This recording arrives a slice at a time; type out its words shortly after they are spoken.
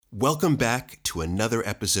Welcome back to another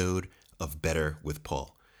episode of Better with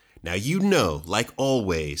Paul. Now, you know, like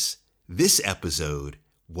always, this episode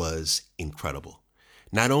was incredible.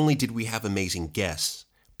 Not only did we have amazing guests,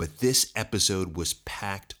 but this episode was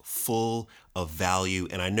packed full of value.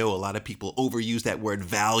 And I know a lot of people overuse that word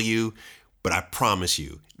value, but I promise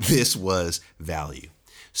you, this was value.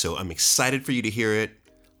 So I'm excited for you to hear it.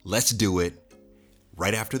 Let's do it.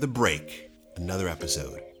 Right after the break, another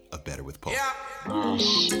episode of Better with Paul. Yeah.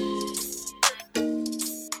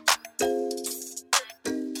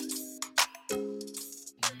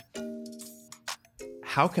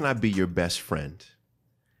 How can I be your best friend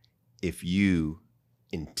if you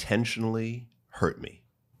intentionally hurt me?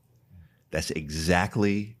 That's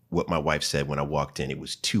exactly what my wife said when I walked in. It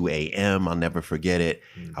was 2 a.m. I'll never forget it.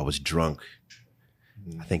 I was drunk.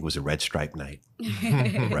 I think it was a red stripe night,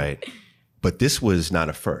 right? But this was not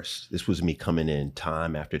a first. This was me coming in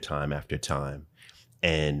time after time after time.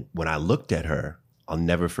 And when I looked at her, I'll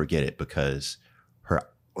never forget it because her,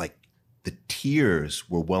 like, the tears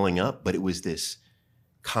were welling up, but it was this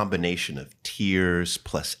combination of tears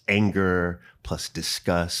plus anger plus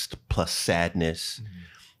disgust plus sadness. Mm-hmm.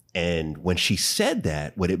 And when she said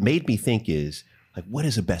that, what it made me think is, like, what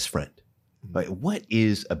is a best friend? Mm-hmm. Like, what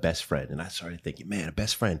is a best friend? And I started thinking, man, a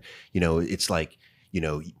best friend, it's like,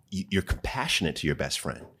 you're compassionate to your best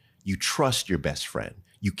friend. You trust your best friend.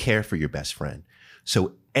 You care for your best friend.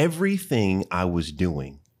 So everything I was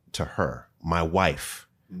doing to her, my wife,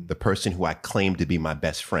 the person who I claimed to be my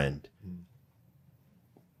best friend,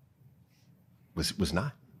 was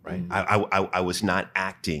not, right? I was not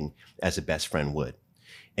acting as a best friend would.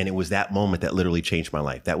 And it was that moment that literally changed my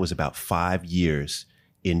life. That was about 5 years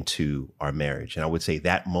into our marriage. And I would say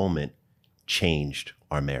that moment changed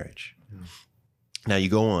our marriage. Now you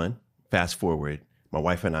go on, fast forward, my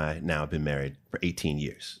wife and I now have been married for 18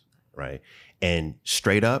 years, right? And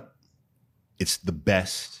straight up, it's the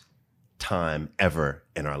best time ever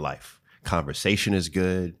in our life. Conversation is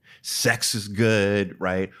good, sex is good,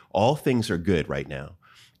 right? All things are good right now.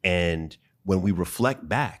 And when we reflect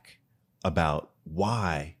back about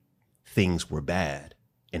why things were bad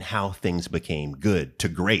and how things became good to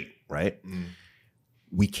great, right?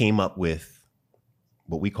 We came up with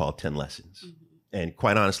what we call 10 lessons. And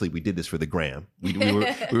quite honestly, we did this for the gram. We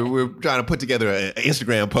were trying to put together an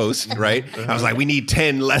Instagram post, right? I was like, we need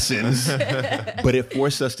 10 lessons. But it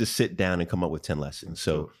forced us to sit down and come up with 10 lessons.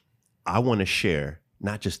 So I want to share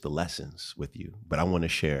not just the lessons with you, but I want to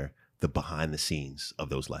share the behind the scenes of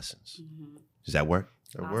those lessons. Does that work?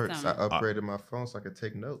 It works. I upgraded my phone so I could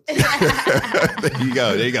take notes. There you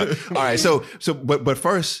go. All right. But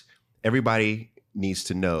first, everybody needs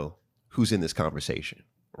to know who's in this conversation,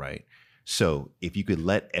 right? So if you could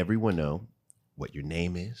let everyone know what your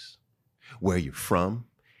name is, where you're from,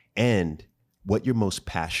 and what you're most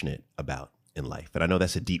passionate about in life. And I know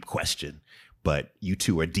that's a deep question, but you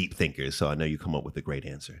two are deep thinkers, so I know you come up with a great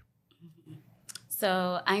answer.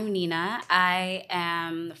 So I'm Nina. I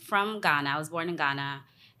am from Ghana. I was born in Ghana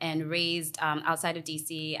and raised outside of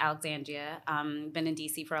DC, Alexandria. Been in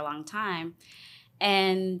DC for a long time.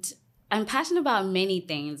 And I'm passionate about many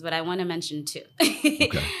things, but I want to mention two.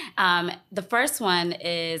 Okay. The first one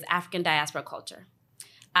is African diaspora culture.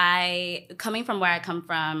 Coming from where I come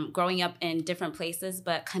from, growing up in different places,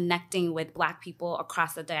 but connecting with Black people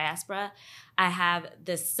across the diaspora, I have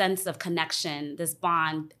this sense of connection, this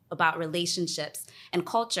bond about relationships and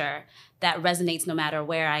culture that resonates no matter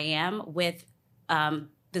where I am with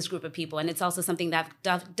this group of people. And it's also something that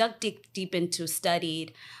I've dug deep into,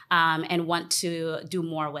 studied, and want to do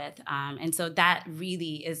more with. And so that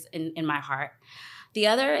really is in my heart. The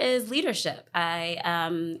other is leadership.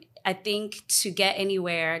 I think to get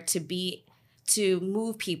anywhere, to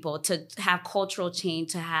move people, to have cultural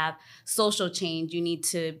change, to have social change, you need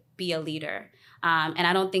to be a leader. And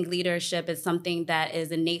I don't think leadership is something that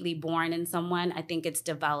is innately born in someone. I think it's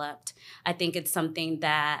developed. I think it's something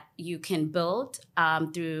that you can build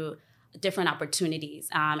through different opportunities,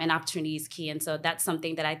 and opportunity is key. And so that's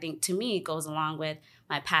something that I think, to me, goes along with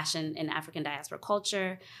my passion in African diaspora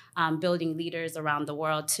culture, building leaders around the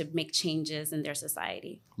world to make changes in their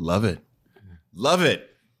society. Love it. Love it.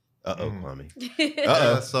 Kwame.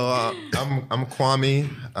 So I'm Kwame,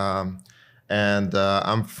 and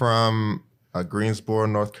I'm from Greensboro,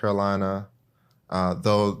 North Carolina,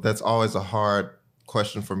 though that's always a hard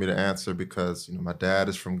question for me to answer because, my dad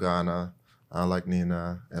is from Ghana, like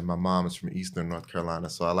Nina, and my mom is from Eastern North Carolina.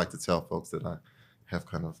 So I like to tell folks that I have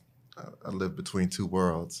kind of, I live between two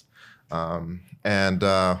worlds. And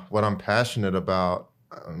what I'm passionate about,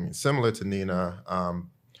 similar to Nina,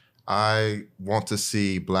 I want to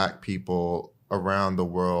see Black people around the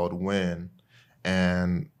world win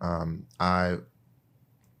And I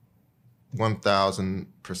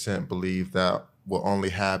 1000% believe that will only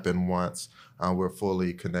happen once we're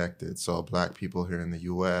fully connected. So Black people here in the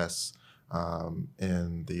U.S.,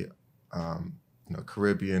 in the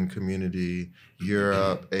Caribbean community,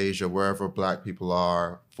 Europe, Asia, wherever Black people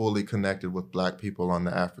are, fully connected with Black people on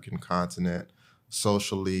the African continent,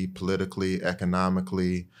 socially, politically,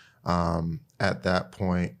 economically. At that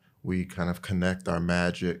point, we kind of connect our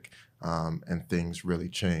magic, and things really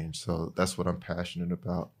change. So that's what I'm passionate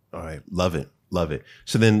about. All right, love it.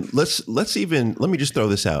 So then let me just throw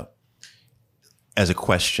this out as a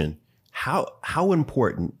question. How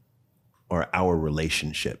important are our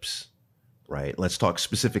relationships, right? Let's talk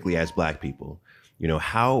specifically as Black people.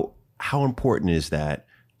 How important is that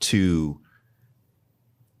to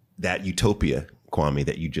that utopia, Kwame,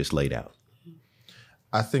 that you just laid out?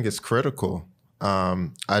 I think it's critical.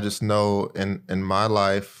 I just know in my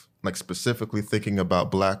life, like specifically thinking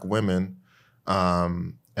about Black women,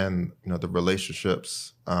 and the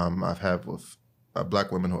relationships I've had with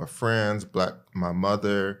Black women who are friends, my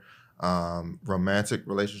mother, romantic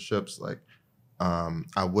relationships. Like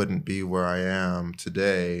I wouldn't be where I am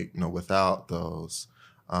today, without those.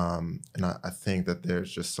 And I think that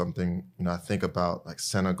there's just something. I think about like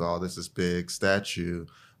Senegal. There's this big statue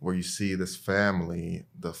where you see this family,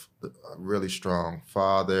 the really strong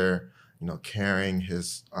father, carrying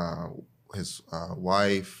his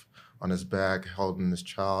wife on his back, holding his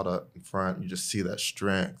child up in front. You just see that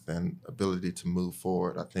strength and ability to move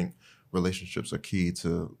forward. I think relationships are key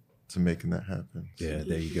to making that happen. Yeah,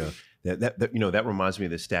 there you go. That reminds me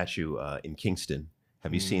of the statue in Kingston.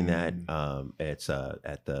 Have you seen that? It's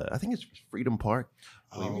at I think it's Freedom Park.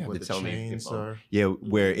 Where the chains are. Yeah,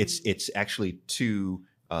 where it's actually two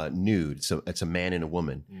nude. So it's a man and a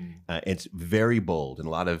woman. It's very bold, and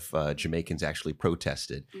a lot of Jamaicans actually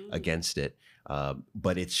protested against it.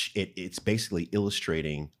 But it's basically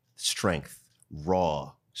illustrating strength,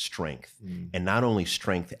 raw strength, and not only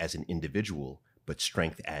strength as an individual, but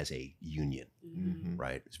strength as a union.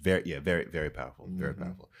 Right? It's very, very powerful. Very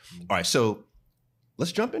powerful. All right, so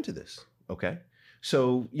let's jump into this. Okay,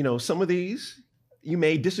 so some of these you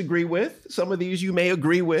may disagree with, some of these you may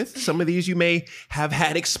agree with, some of these you may have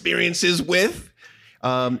had experiences with,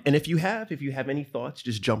 and if you have any thoughts,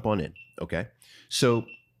 just jump on in. Okay, so.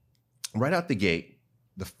 Right out the gate,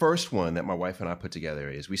 the first one that my wife and I put together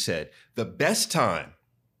is we said, the best time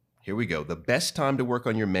to work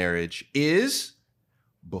on your marriage is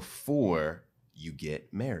before you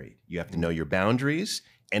get married. You have to know your boundaries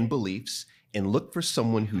and beliefs and look for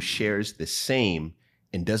someone who shares the same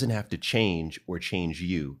and doesn't have to change or change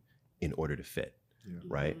you in order to fit. Yeah.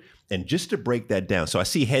 Right. And just to break that down. So I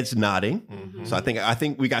see heads nodding. So I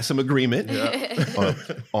think we got some agreement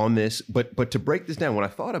on this. But to break this down, when I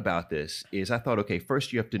thought about this is I thought, okay,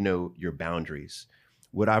 first you have to know your boundaries.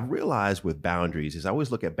 What I've realized with boundaries is I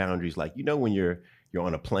always look at boundaries like, when you're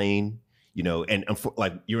on a plane, and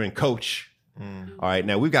like you're in coach. All right.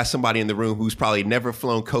 Now we've got somebody in the room who's probably never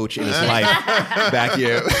flown coach in his life back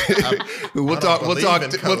here. We'll talk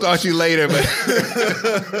to you later.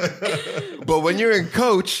 But when you're in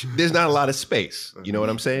coach, there's not a lot of space. You know what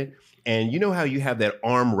I'm saying? And you know how you have that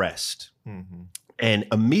armrest, and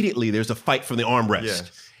immediately there's a fight for the armrest.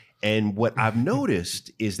 Yes. And what I've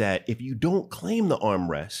noticed is that if you don't claim the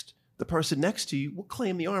armrest, the person next to you will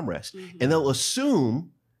claim the armrest, and they'll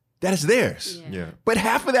assume that is theirs. Yeah. But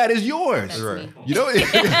half of that is yours. That's right. Me.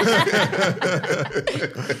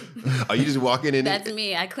 Are you just walking in? That's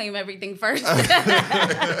me. I claim everything first.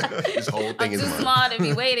 This whole thing is too small to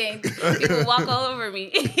be waiting. People walk all over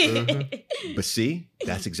me. But see,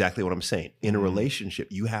 that's exactly what I'm saying. In a relationship,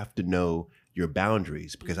 you have to know your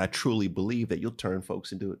boundaries, because I truly believe that you'll turn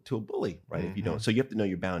folks into a bully, right? If you don't. So you have to know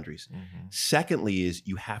your boundaries. Secondly is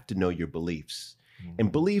you have to know your beliefs.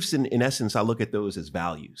 And beliefs, in essence, I look at those as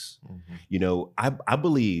values. I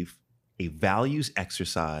believe a values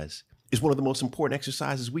exercise is one of the most important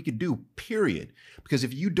exercises we could do, period. Because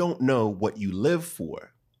if you don't know what you live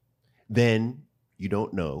for, then you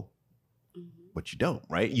don't know what you don't,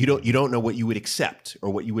 right? You don't know what you would accept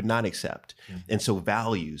or what you would not accept. And so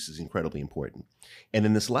values is incredibly important. And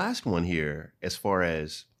then this last one here, as far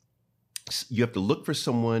as you have to look for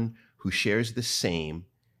someone who shares the same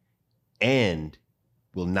and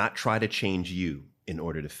will not try to change you in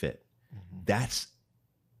order to fit. That's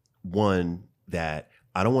one that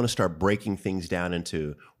I don't want to start breaking things down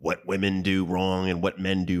into what women do wrong and what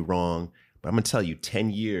men do wrong. But I'm going to tell you 10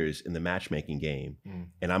 years in the matchmaking game.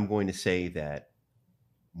 And I'm going to say that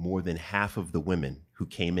more than half of the women who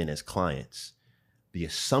came in as clients, the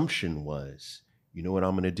assumption was, you know what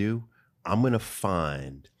I'm going to do? I'm going to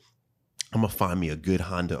find I'm gonna find me a good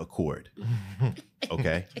Honda Accord.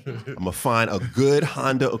 Okay, I'm gonna find a good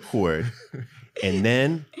Honda Accord, and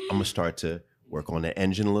then I'm gonna start to work on the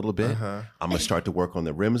engine a little bit. I'm gonna start to work on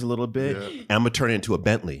the rims a little bit, and I'm gonna turn it into a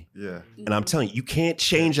Bentley. Yeah. And I'm telling you, you can't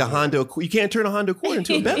change a Honda Accord. You can't turn a Honda Accord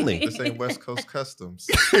into a Bentley. This ain't West Coast Customs.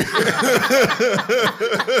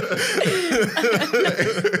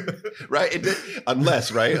 Right?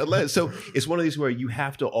 Unless. So it's one of these where you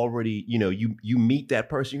have to already, you meet that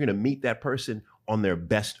person. You're going to meet that person on their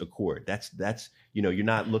best accord. That's you're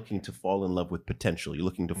not looking to fall in love with potential. You're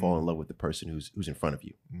looking to fall in love with the person who's in front of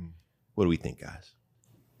you. What do we think, guys?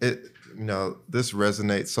 This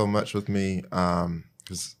resonates so much with me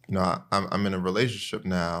because I'm in a relationship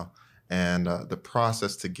now, and the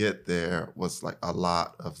process to get there was like a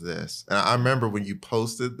lot of this. And I remember when you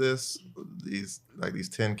posted these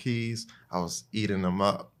 10 keys, I was eating them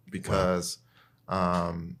up because,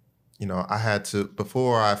 I had to,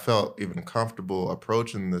 before I felt even comfortable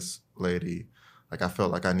approaching this lady, like I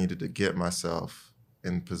felt like I needed to get myself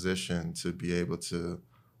in position to be able to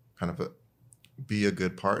kind of be a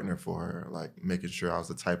good partner for her, like making sure I was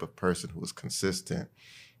the type of person who was consistent,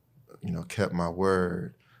 kept my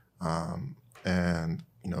word.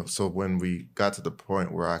 So when we got to the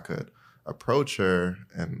point where I could approach her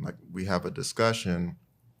and like we have a discussion,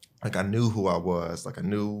 like I knew who I was, like I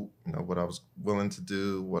knew, what I was willing to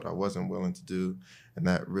do, what I wasn't willing to do. And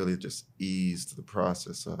that really just eased the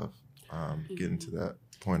process of getting to that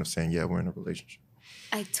point of saying, yeah, we're in a relationship.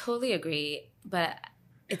 I totally agree, but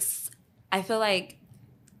I feel like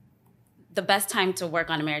the best time to work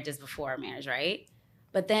on a marriage is before marriage, right?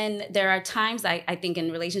 But then there are times I think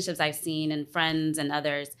in relationships I've seen and friends and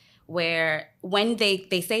others where when they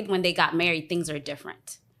say when they got married, things are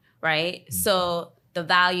different, right? Mm-hmm. So the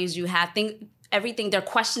values you have, everything, they're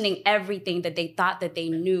questioning everything that they thought that they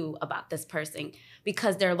knew about this person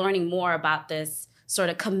because they're learning more about this sort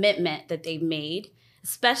of commitment that they've made,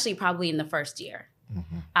 especially probably in the first year.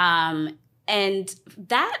 Mm-hmm. And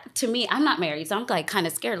that, to me, I'm not married, so I'm like kind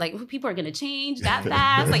of scared. Like, people are going to change that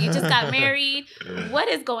fast. Like, you just got married. What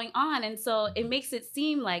is going on? And so it makes it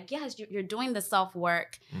seem like, yes, you're doing the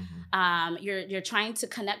self-work. Mm-hmm. You're trying to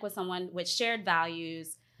connect with someone with shared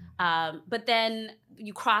values. But then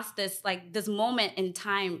you cross this moment in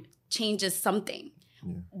time changes something.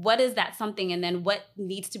 Yeah. What is that something? And then what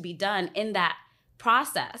needs to be done in that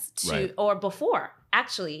process or before,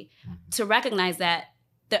 actually, to recognize that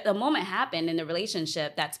the moment happened in the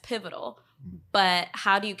relationship that's pivotal, but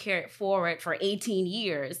how do you carry it forward for 18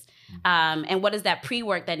 years? And what is that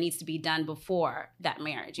pre-work that needs to be done before that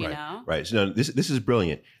marriage, you know? Right. So no, this is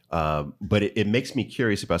brilliant. But it makes me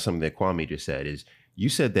curious about something that Kwame just said is you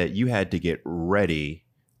said that you had to get ready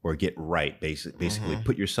or get right, basically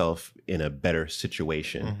put yourself in a better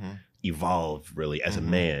situation, evolve really as a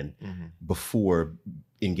man before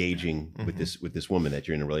engaging with this woman that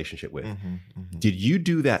you're in a relationship with. Did you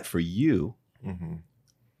do that for you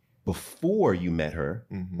before you met her,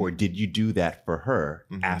 or did you do that for her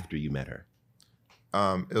after you met her?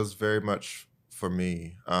 It was very much for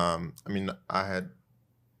me. I had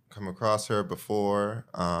come across her before.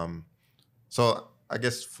 So I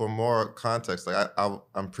guess for more context, like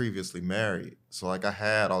I'm previously married, so like I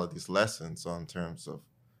had all of these lessons in terms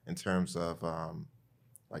of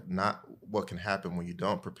like not what can happen when you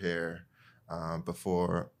don't prepare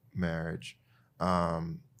before marriage.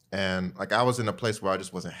 And like I was in a place where I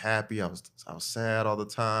just wasn't happy. I was sad all the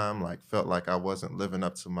time, like felt like I wasn't living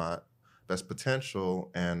up to my best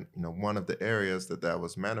potential. And one of the areas that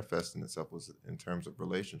was manifesting itself was in terms of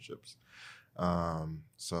relationships. So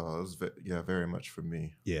it was very much for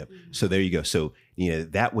me. Yeah. So there you go. So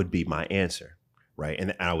that would be my answer. Right.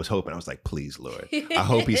 And I was hoping, I was like, please, Lord, I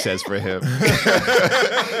hope he says for him.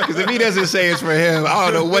 Because if he doesn't say it's for him, I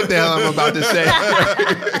don't know what the hell I'm about to say.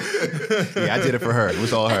 Yeah, I did it for her. It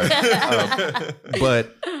was all her.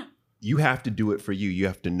 But you have to do it for you. You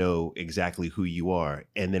have to know exactly who you are.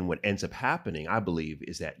 And then what ends up happening, I believe,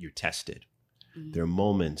 is that you're tested. There are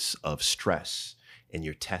moments of stress and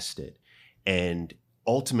you're tested. And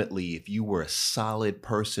ultimately, if you were a solid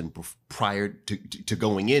person prior to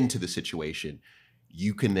going into the situation,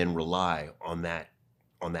 you can then rely on that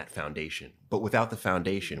foundation. But without the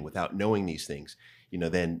foundation, without knowing these things,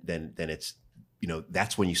 then it's,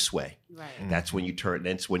 that's when you sway. Right. That's when you turn.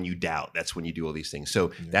 That's when you doubt. That's when you do all these things.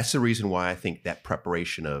 So that's the reason why I think that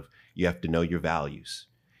preparation of you have to know your values.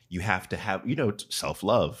 You have to have,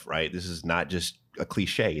 self-love, right? This is not just a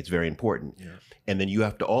cliche. It's very important. Yeah. And then you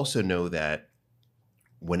have to also know that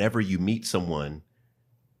whenever you meet someone,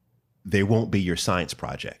 they won't be your science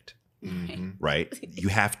project, right? You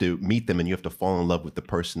have to meet them and you have to fall in love with the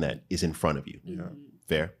person that is in front of you. Yeah.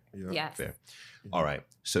 Fair? Yeah. Yes. Fair. All right.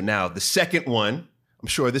 So now the second one, I'm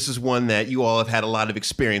sure this is one that you all have had a lot of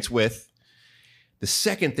experience with. The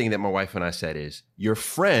second thing that my wife and I said is, your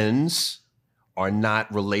friends are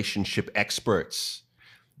not relationship experts.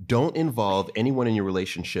 Don't involve anyone in your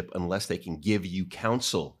relationship unless they can give you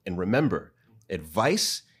counsel. And remember,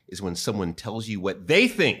 advice is when someone tells you what they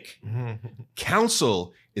think.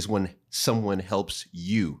 Counsel is when someone helps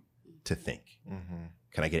you to think.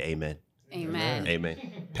 Can I get amen? Amen.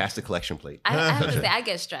 Amen. Pass the collection plate. I have to say, I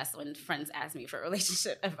get stressed when friends ask me for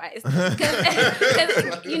relationship advice.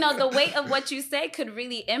 Because, you know, the weight of what you say could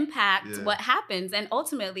really impact what happens. And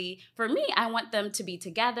ultimately, for me, I want them to be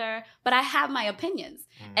together, but I have my opinions.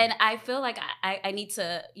 And I feel like I need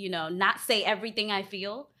to, you know, not say everything I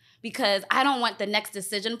feel, because I don't want the next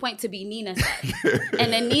decision point to be Nina said.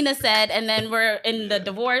 And then Nina said, and then we're in the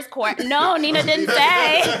divorce court. No, Nina didn't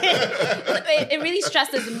say. It really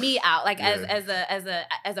stresses me out. Like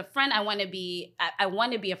as a friend, I want to be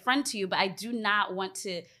a friend to you, but I do not want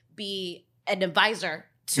to be an advisor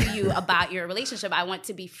to you about your relationship. I want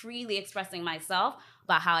to be freely expressing myself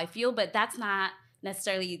about how I feel, but that's not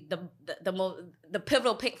necessarily the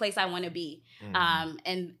pivotal place I want to be.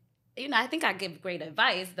 And you know, I think I give great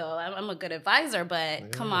advice, though. I'm a good advisor,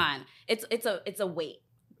 but come on, it's a weight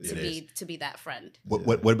to be that friend.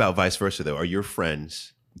 What about vice versa, though? Are your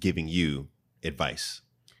friends giving you advice?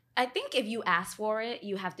 I think if you ask for it,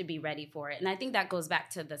 you have to be ready for it, and I think that goes back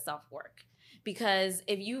to the self-work. Because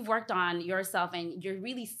if you've worked on yourself and you're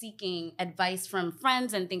really seeking advice from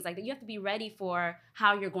friends and things like that, you have to be ready for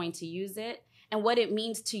how you're going to use it and what it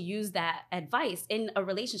means to use that advice in a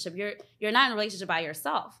relationship. You're not in a relationship by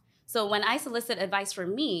yourself. So when I solicit advice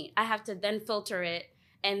from me, I have to then filter it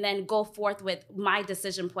and then go forth with my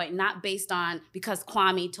decision point, not based on because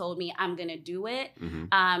Kwame told me I'm going to do it.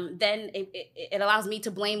 Then it allows me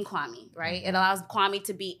to blame Kwame, right? It allows Kwame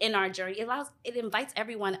to be in our journey. It invites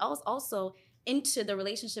everyone else also into the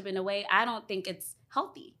relationship in a way I don't think it's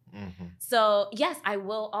healthy. So yes, I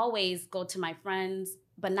will always go to my friends,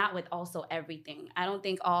 but not with also everything. I don't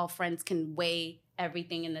think all friends can weigh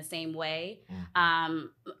everything in the same way.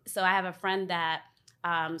 So I have a friend that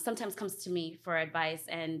sometimes comes to me for advice,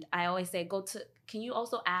 and I always say, can you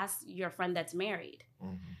also ask your friend that's married?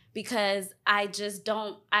 Because I just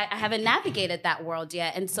I haven't navigated that world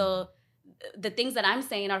yet. And so the things that I'm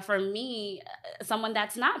saying are for me, someone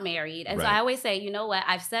that's not married. And so I always say, you know what,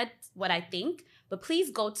 I've said what I think, but please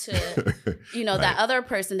go to, you know, that other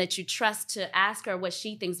person that you trust to ask her what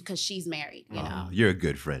she thinks because she's married, you know. You're a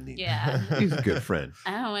good friend, Nina. Yeah. He's a good friend.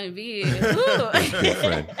 I don't want to be. He's a good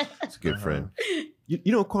friend. He's a good friend.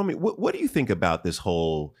 You know, Kwame, what do you think about this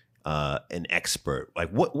whole an expert? Like,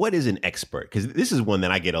 what is an expert? Because this is one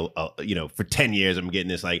that I get, you know, for 10 years, I'm getting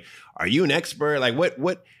this, like, are you an expert? Like,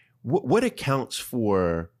 what accounts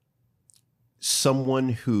for someone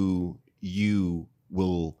who you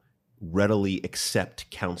will readily accept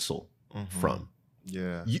counsel from?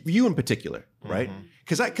 Yeah. You in particular, right?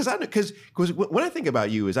 Because when I think about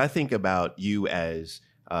you, I think about you as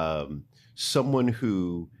someone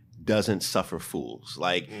who doesn't suffer fools.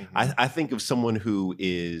 Like I think of someone who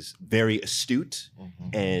is very astute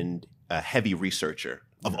and a heavy researcher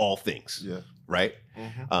of all things. Yeah. Right.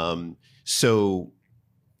 So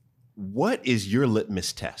what is your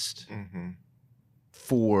litmus test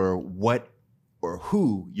for what or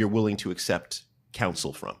who you're willing to accept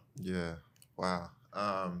counsel from? Yeah. Wow.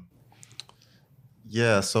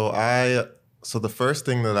 So the first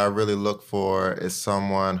thing that I really look for is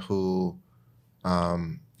someone who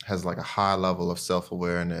has like a high level of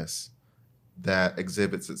self-awareness that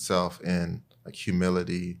exhibits itself in like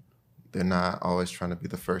humility. They're not always trying to be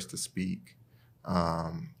the first to speak.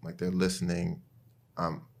 Like they're listening,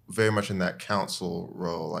 very much in that counsel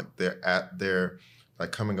role. Like they're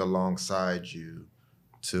like coming alongside you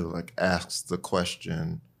to like ask the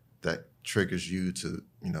question that triggers you to,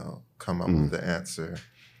 you know, come up with the answer.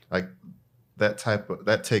 Like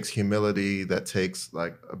that takes humility, that takes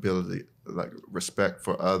like ability, like respect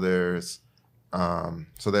for others.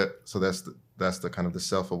 So that's the kind of the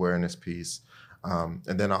self-awareness piece. And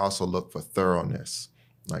then I also look for thoroughness,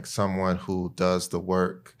 like someone who does the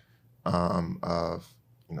work of,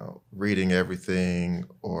 you know, reading everything,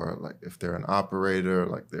 or like if they're an operator,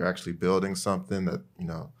 like they're actually building something that, you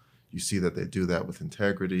know, you see that they do that with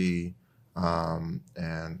integrity. And,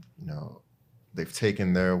 you know, they've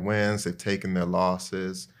taken their wins, they've taken their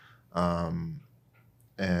losses, and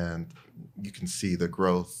you can see the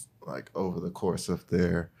growth like over the course of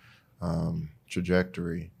their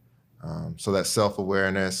trajectory. So that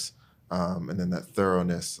self-awareness, And then that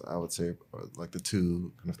thoroughness, I would say, are like the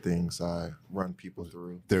two kind of things I run people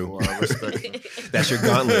through. before I respect them. That's your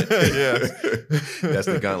gauntlet. Yes. That's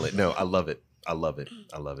the gauntlet. No, I love it. I love it.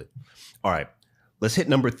 I love it. All right. Let's hit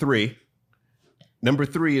number 3. Number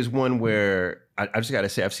 3 is one where I just got to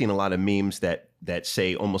say, I've seen a lot of memes that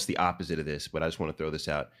say almost the opposite of this, but I just want to throw this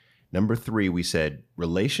out. Number 3, we said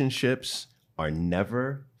relationships are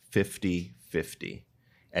never 50-50.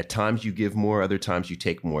 At times you give more, other times you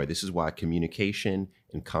take more. This is why communication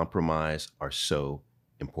and compromise are so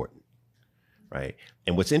important, right?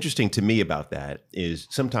 And what's interesting to me about that is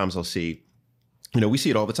sometimes I'll see, we see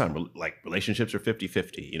it all the time, like relationships are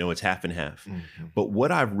 50-50, it's half and half. Mm-hmm. But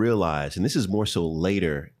what I've realized, and this is more so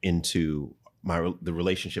later into the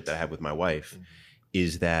relationship that I have with my wife, mm-hmm.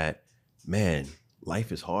 is that, man,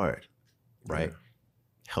 life is hard, right? Yeah.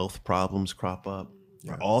 Health problems crop up,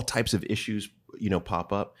 yeah. All types of issues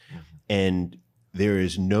pop up. Mm-hmm. And there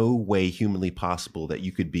is no way humanly possible that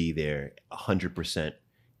you could be there 100%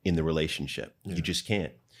 in the relationship. Yeah. You just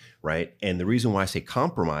can't, right? And the reason why I say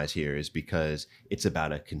compromise here is because it's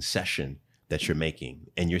about a concession that you're making.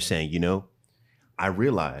 And you're saying, I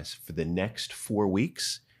realize for the next 4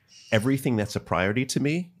 weeks, everything that's a priority to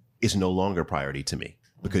me is no longer a priority to me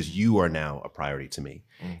because you are now a priority to me.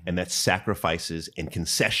 Mm-hmm. And that's sacrifices and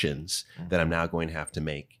concessions mm-hmm. that I'm now going to have to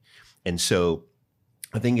make. And so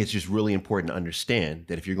I think it's just really important to understand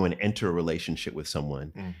that if you're going to enter a relationship with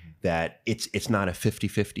someone, mm-hmm. that it's not a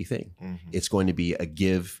 50-50 thing. Mm-hmm. It's going to be a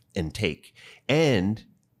give and take. And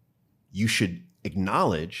you should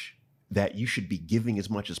acknowledge that you should be giving as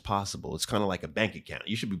much as possible. It's kind of like a bank account.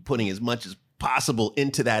 You should be putting as much as possible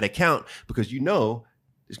into that account because there's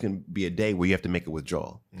going to be a day where you have to make a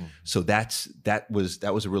withdrawal. Mm-hmm. So that was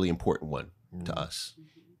a really important one mm-hmm. to us.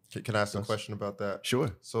 Can I ask a question about that?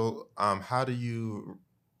 Sure. So how do you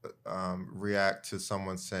react to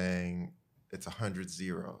someone saying it's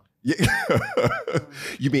 100-0? Yeah.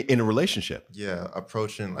 You mean in a relationship? Yeah,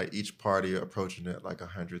 approaching like each party approaching it like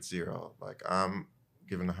 100-0. Like I'm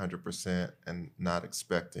giving 100% and not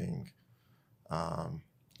expecting.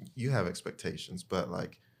 You have expectations, but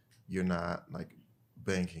like you're not like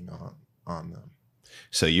banking on them.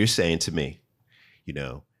 So you're saying to me,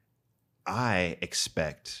 I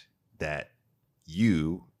expect that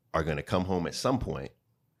you are going to come home at some point,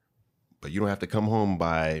 but you don't have to come home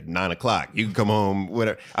by 9 o'clock. You can come home,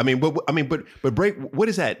 whatever. But break. What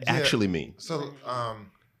does that actually mean? So,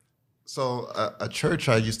 a church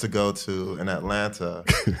I used to go to in Atlanta,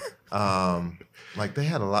 like they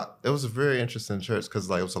had a lot. It was a very interesting church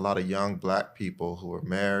because like it was a lot of young Black people who were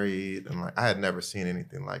married, and like I had never seen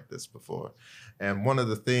anything like this before. And one of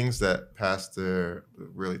the things that Pastor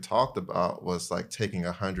really talked about was like taking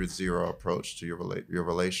 100-0 approach to your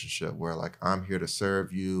relationship, where like I'm here to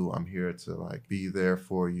serve you, I'm here to like be there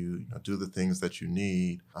for you, do the things that you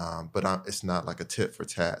need, but it's not like a tit for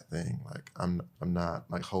tat thing. Like I'm not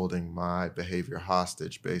like holding my behavior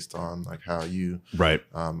hostage based on like how you right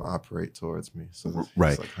operate towards me. So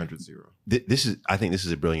right, it's like 100-0. I think this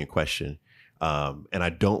is a brilliant question. And I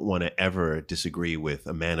don't want to ever disagree with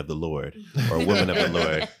a man of the Lord or a woman of the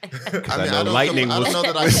Lord, because I know lightning will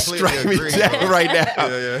strike me down right now.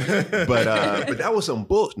 Yeah. But that was some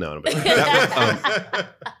bullshit. No,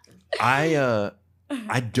 I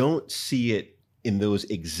don't see it in those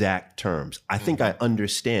exact terms. I think I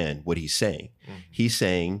understand what he's saying. Mm-hmm. He's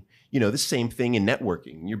saying, the same thing in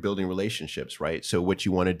networking. You're building relationships, right? So what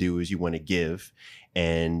you want to do is you want to give,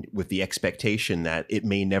 and with the expectation that it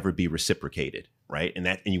may never be reciprocated, right?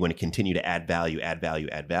 And you want to continue to add value.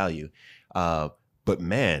 But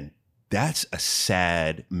man, that's a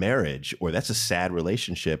sad marriage, or that's a sad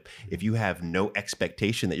relationship if you have no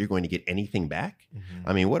expectation that you're going to get anything back. Mm-hmm.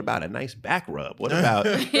 I mean, what about a nice back rub? What about,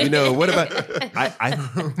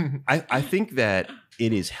 I think that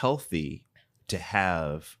it is healthy to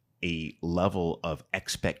have a level of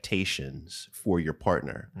expectations for your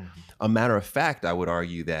partner. Mm-hmm. A matter of fact, I would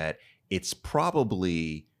argue that it's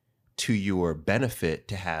probably to your benefit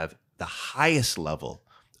to have the highest level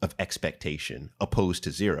of expectation opposed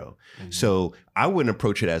to 0. Mm-hmm. So I wouldn't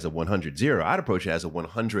approach it as a 100-0. I'd approach it as a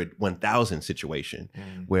 100-1000 situation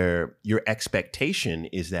where your expectation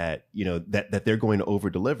is that, that they're going to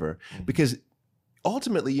over deliver. Mm-hmm. Because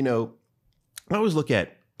ultimately, I always look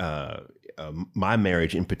at my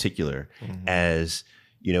marriage in particular as,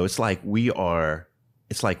 it's like we are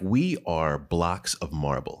blocks of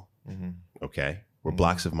marble. Mm-hmm. Okay. We're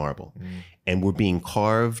blocks of marble, and we're being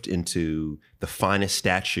carved into the finest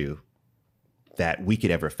statue that we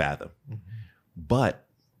could ever fathom. Mm-hmm. But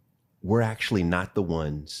we're actually not the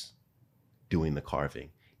ones doing the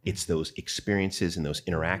carving. It's those experiences and those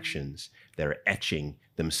interactions that are etching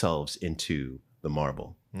themselves into the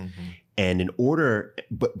marble. And in order,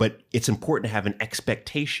 but it's important to have an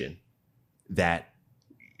expectation that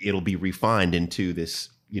it'll be refined into this,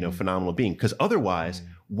 phenomenal being. Because otherwise,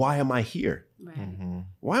 why am I here? Right.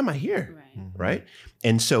 Why am I here? Right. Right.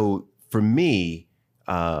 And so for me,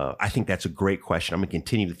 I think that's a great question. I'm going to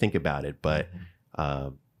continue to think about it, but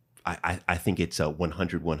I think it's a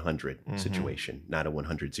 100-100 situation, not a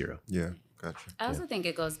 100-0. Yeah, gotcha. I also think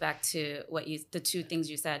it goes back to the two things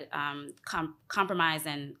you said, compromise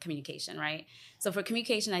and communication, right? So for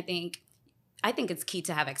communication, I think it's key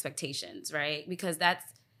to have expectations, right? Because that's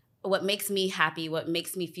what makes me happy, what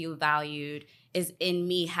makes me feel valued is in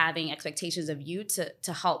me having expectations of you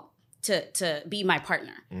to help, to be my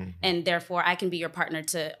partner. And therefore I can be your partner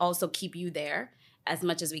to also keep you there as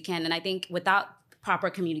much as we can. And I think without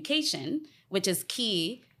proper communication, which is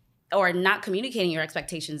key, or not communicating your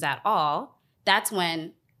expectations at all, that's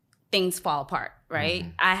when things fall apart, right?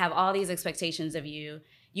 I have all these expectations of you.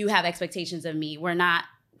 You have expectations of me. We're not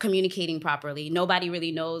communicating properly. Nobody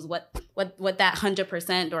really knows what that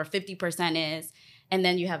 100% or 50% is. And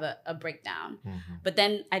then you have a breakdown. But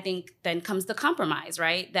then I think then comes the compromise,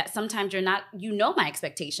 right? That sometimes you're not, my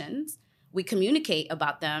expectations. We communicate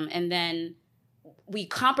about them, and then we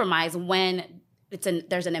compromise when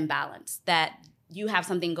there's an imbalance, that you have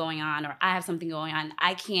something going on or I have something going on.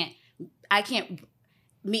 I can't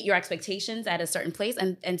meet your expectations at a certain place.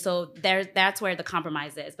 And so that's where the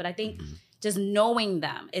compromise is. But I think just knowing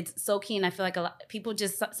them, it's so key. And I feel like a lot people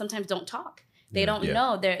just sometimes don't talk. They don't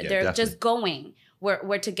know. They're just going.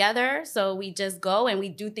 We're together, so we just go and we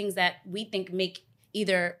do things that we think make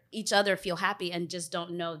either each other feel happy, and just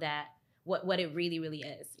don't know that what it really, really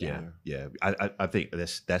is. Yeah. I think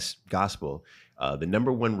that's gospel. The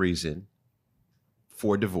number one reason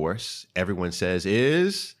for divorce, everyone says,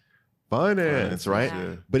 is finance, right?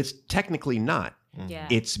 Yeah. But it's technically not. Yeah.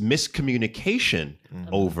 It's miscommunication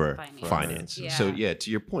over finance. Yeah. So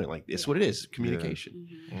to your point, like it's what it is, communication.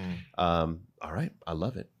 All right, I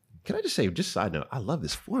love it. Can I just say, just side note, I love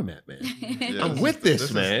this format, man. I'm with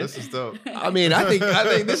this, man. This is dope. I mean, I think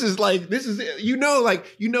this is when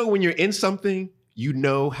you're in something,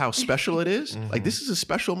 how special it is. Like, this is a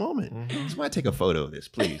special moment. Somebody take a photo of this,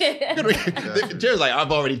 please. Jared's like,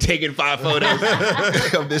 I've already taken 5 photos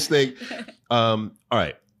of this thing. All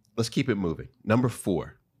right, let's keep it moving. Number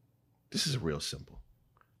 4. This is real simple.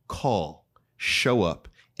 Call, show up,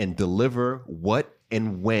 and deliver what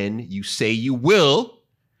and when you say you will.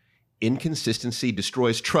 Inconsistency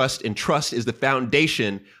destroys trust, and trust is the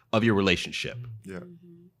foundation of your relationship. Yeah.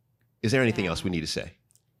 Is there anything else we need to say?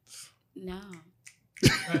 No.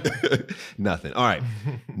 Nothing. All right.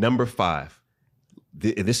 Number 5.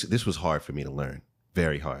 This was hard for me to learn.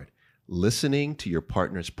 Very hard. Listening to your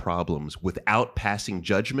partner's problems without passing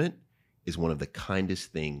judgment is one of the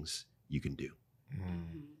kindest things you can do.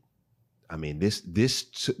 I mean, this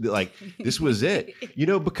was it,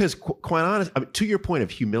 because quite honest, to your point of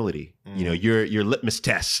humility, your litmus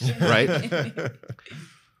test, right?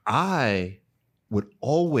 I would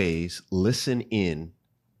always listen in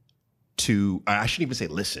to, I shouldn't even say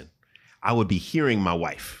listen. I would be hearing my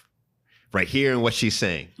wife, right? Hearing what she's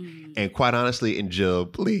saying. And quite honestly, and Jill,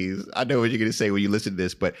 please, I know what you're going to say when you listen to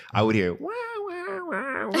this, but I would hear,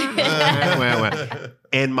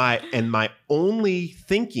 and my only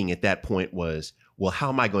thinking at that point was, well, how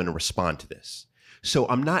am I going to respond to this? So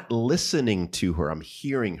I'm not listening to her, I'm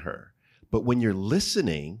hearing her. But when you're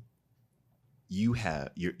listening, you've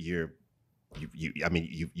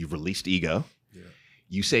released ego. Yeah.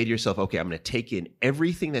 You say to yourself, okay, I'm going to take in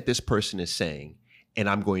everything that this person is saying, and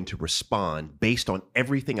I'm going to respond based on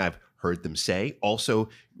everything I've heard them say. Also,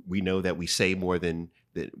 we know that we say more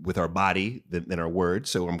with our body than our words.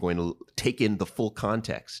 So I'm going to take in the full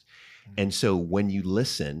context. And so when you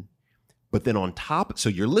listen, but then on top, so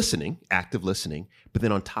you're listening, active listening, but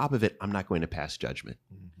then on top of it, I'm not going to pass judgment,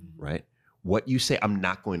 right? What you say, I'm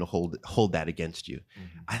not going to hold that against you.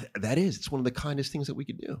 It's one of the kindest things that we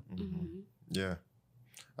could do. Yeah,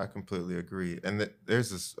 I completely agree. And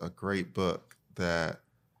there's a great book that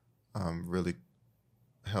really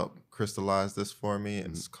helped crystallize this for me.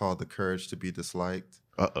 It's called The Courage to Be Disliked.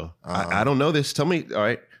 I don't know this. Tell me, all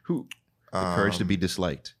right, who? The Courage to Be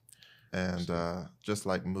Disliked. And just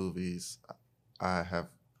like movies, I have,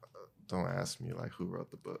 don't ask me like who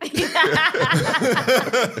wrote the book. The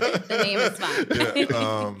name is fine.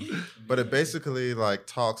 Yeah, but it basically like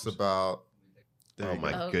talks about. Oh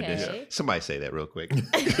my goodness. Yeah. Somebody say that real quick.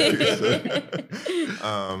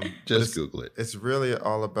 Just Google it. It's really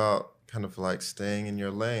all about kind of like staying in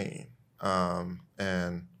your lane.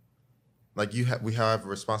 And like we have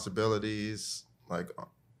responsibilities like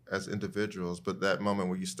as individuals, but that moment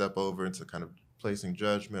where you step over into kind of placing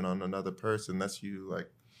judgment on another person, that's you like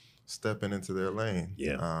stepping into their lane.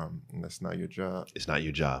 Yeah. And that's not your job. It's not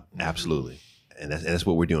your job. Mm-hmm. Absolutely. And that's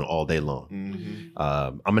what we're doing all day long. Mm-hmm.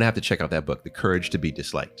 I'm going to have to check out that book, The Courage to Be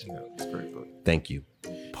Disliked. Yeah, it's a great book. Thank you.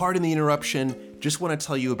 Pardon the interruption. Just want to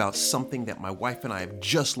tell you about something that my wife and I have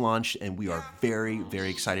just launched and we are very, very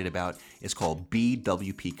excited about. It's called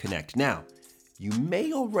BWP Connect. Now, you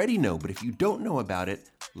may already know, but if you don't know about it,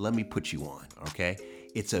 let me put you on, okay?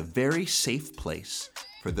 It's a very safe place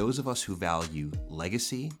for those of us who value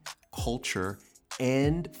legacy, culture,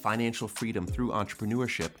 and financial freedom through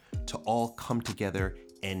entrepreneurship to all come together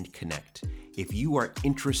and connect. If you are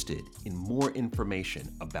interested in more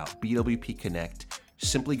information about BWP Connect,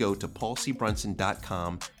 simply go to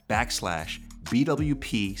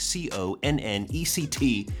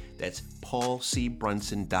paulcbrunson.com/BWPCONNECT. That's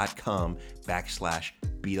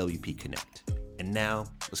paulcbrunson.com/BWP Connect. And now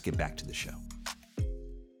let's get back to the show.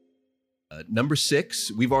 Number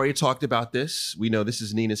 6, we've already talked about this. We know this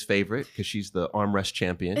is Nina's favorite because she's the arm wrest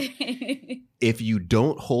champion. If you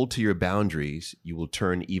don't hold to your boundaries, you will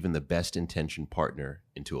turn even the best intentioned partner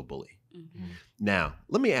into a bully. Mm-hmm. Now,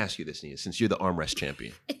 let me ask you this, Nina, since you're the arm wrest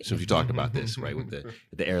champion, since we talked about this, right, with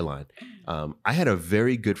the airline. I had a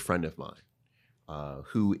very good friend of mine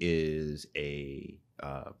who is a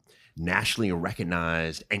nationally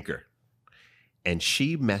recognized anchor. And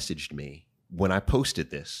she messaged me when I posted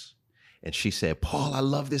this. And she said, Paul, I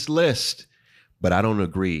love this list, but I don't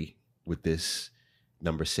agree with this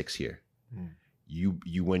number 6 here. Mm. You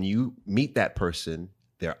when you meet that person,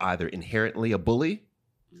 they're either inherently a bully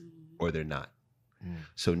or they're not. Mm.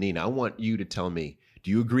 So Nina, I want you to tell me,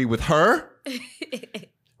 do you agree with her?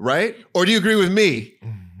 Right? Or do you agree with me?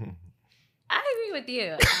 I agree with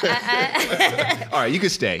you. All right, you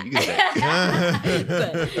can stay. You can stay.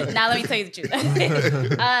 Good. Now let me tell you the truth.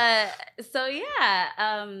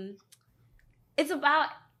 It's about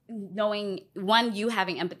knowing, one, you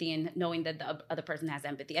having empathy and knowing that the other person has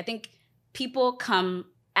empathy. I think people come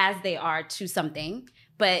as they are to something,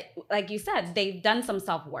 but like you said, they've done some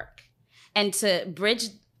self-work. And to bridge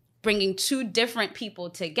bringing two different people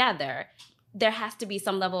together, there has to be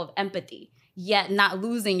some level of empathy, yet not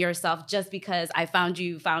losing yourself just because I found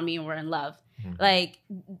you, found me, and we're in love. Mm-hmm. Like,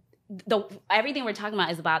 everything we're talking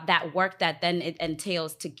about is about that work that then it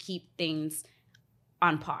entails to keep things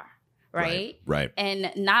on par. Right?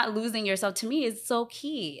 And not losing yourself, to me, is so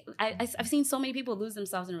key. I've seen so many people lose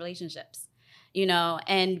themselves in relationships,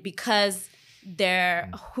 and because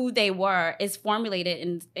who they were is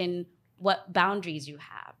formulated in what boundaries you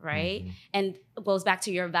have, right? Mm-hmm. And it goes back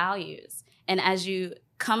to your values. And as you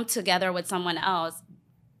come together with someone else,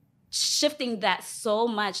 shifting that so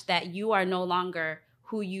much that you are no longer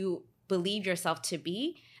who you believe yourself to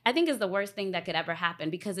be, I think is the worst thing that could ever happen,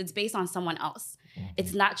 because it's based on someone else. Mm-hmm.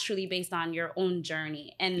 It's not truly based on your own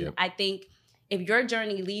journey. And yep. I think if your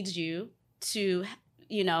journey leads you to,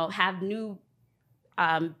 have new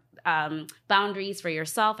boundaries for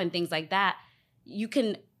yourself and things like that, you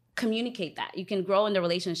can communicate that. You can grow in the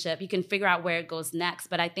relationship. You can figure out where it goes next.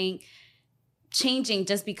 But I think changing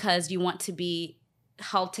just because you want to be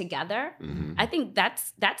held together, mm-hmm. I think that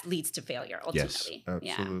leads to failure ultimately.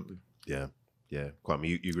 Yes, absolutely. Yeah. Kwame,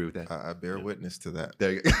 you agree with that? I bear witness to that.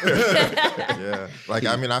 There you go. Yeah. Like,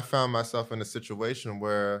 I mean, I found myself in a situation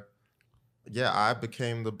where, I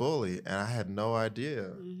became the bully and I had no idea.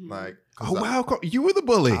 Mm-hmm. Like, oh, wow. You were the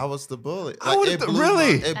bully. I was the bully. Like, it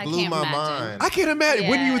blew my mind. I can't imagine.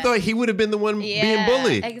 When you thought he would have been the one being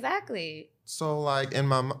bullied. Exactly. So, like, in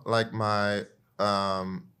my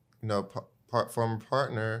former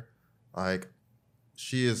partner, like,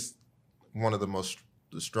 she is one of the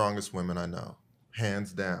strongest women I know,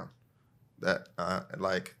 hands down. That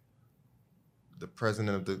like the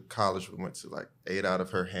president of the college we went to, like, ate out of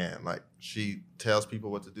her hand. Like, she tells people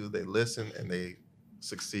what to do, they listen, and they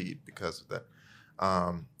succeed because of that.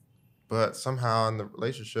 But somehow in the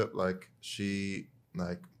relationship, like, she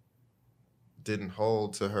didn't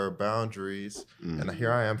hold to her boundaries, and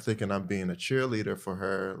here I am thinking I'm being a cheerleader for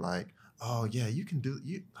her, like, oh yeah, you can do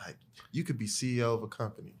you could be CEO of a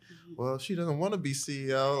company. Well, she doesn't want to be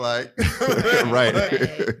CEO, like right.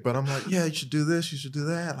 But I'm like, yeah, you should do this, you should do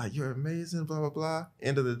that. Like, you're amazing, blah blah blah.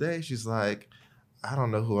 End of the day, she's like, I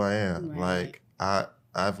don't know who I am. Right. Like,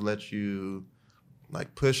 I've let you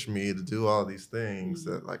like push me to do all these things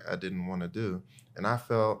that like I didn't want to do, and I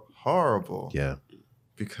felt horrible. Yeah.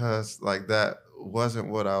 Because like that wasn't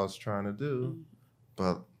what I was trying to do,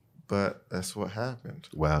 but but that's what happened.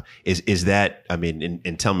 Wow. Is that, I mean,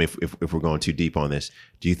 and tell me if we're going too deep on this,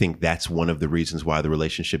 do you think that's one of the reasons why the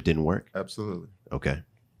relationship didn't work? Absolutely. Okay.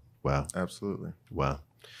 Wow. Absolutely. Wow.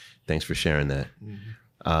 Thanks for sharing that.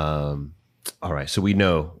 All right. So we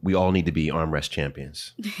know we all need to be arm wrest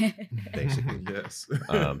champions, basically. Yes.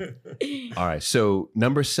 All right. So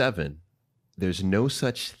number 7, there's no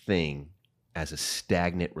such thing as a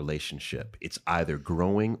stagnant relationship. It's either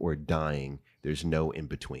growing or dying. There's no in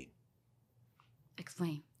between.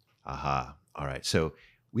 Explain. Aha. All right. So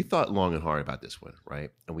we thought long and hard about this one,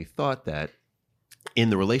 right? And we thought that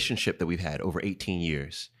in the relationship that we've had over 18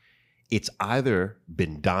 years, it's either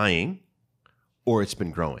been dying or it's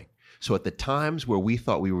been growing. So at the times where we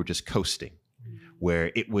thought we were just coasting,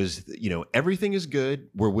 where it was, everything is good,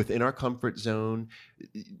 we're within our comfort zone,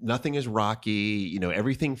 nothing is rocky,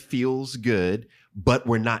 everything feels good, but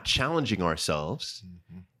we're not challenging ourselves.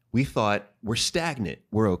 We thought we're stagnant,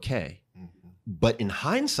 we're okay. But in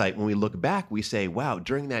hindsight, when we look back, we say, wow,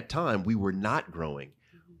 during that time, we were not growing,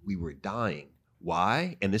 we were dying.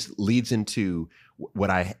 Why? And this leads into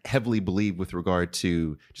what I heavily believe with regard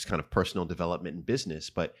to just kind of personal development and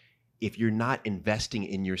business. But if you're not investing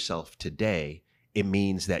in yourself today, it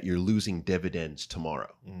means that you're losing dividends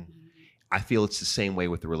tomorrow. I feel it's the same way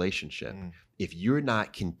with the relationship. If you're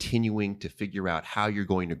not continuing to figure out how you're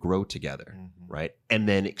going to grow together, right? And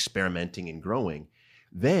then experimenting and growing,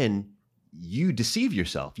 then you deceive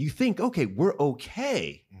yourself. You think, okay, we're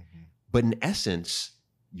okay. But in essence,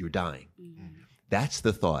 you're dying. That's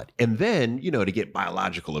the thought. And then, to get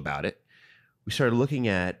biological about it, we started looking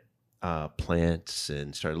at plants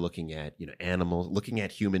and started looking at, animals, looking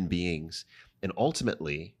at human beings. And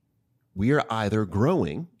ultimately, we are either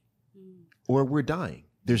growing or we're dying.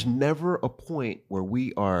 There's never a point where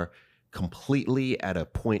we are completely at a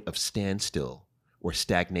point of standstill or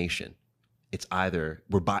stagnation. It's either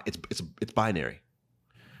it's binary.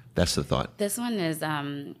 That's the thought. This one is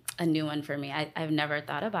a new one for me. I've never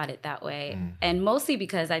thought about it that way. And mostly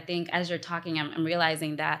because I think as you're talking, I'm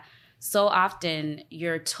realizing that so often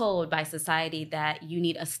you're told by society that you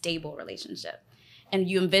need a stable relationship. And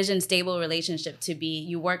you envision stable relationship to be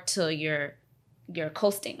you work till you're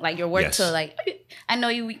coasting. Like you work till like, I know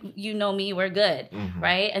you know me, we're good.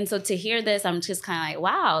 Right? And so to hear this, I'm just kind of like,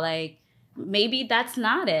 wow, like maybe that's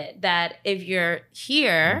not it. That if you're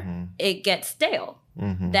here, it gets stale.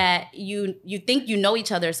 That you think you know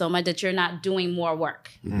each other so much that you're not doing more work,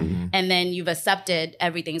 and then you've accepted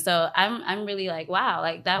everything. So I'm really like, wow,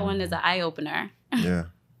 like that one is an eye opener. Yeah,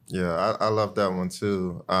 I love that one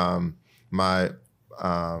too. I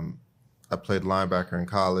played linebacker in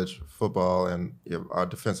college football, and our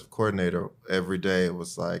defensive coordinator every day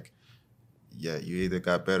was like, "Yeah, you either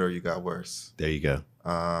got better or you got worse." There you go.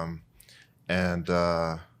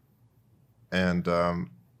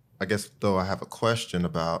 I guess though I have a question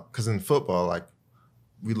about, because in football, like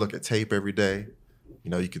we look at tape every day,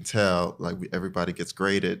 you can tell like everybody gets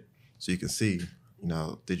graded, so you can see,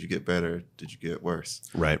 did you get better? Did you get worse?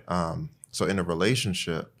 Right. So in a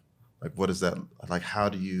relationship, like what is that like? How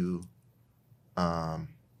do you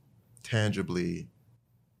tangibly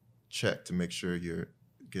check to make sure you're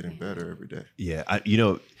getting better every day? Yeah,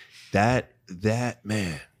 that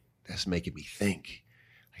man, that's making me think.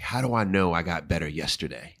 Like, how do I know I got better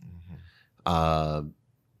yesterday?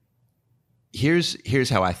 Here's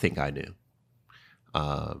how I think I knew.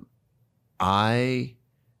 I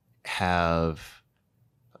have,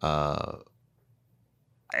 and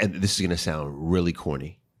this is going to sound really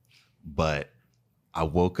corny, but I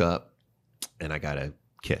woke up and I got a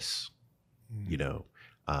kiss.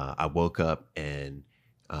 I woke up and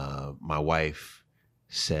my wife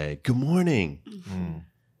said, "Good morning."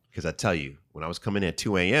 Because I tell you, when I was coming in at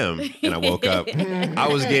 2 a.m. and I woke up, I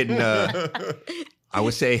was getting, I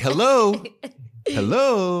would say, hello,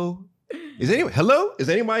 is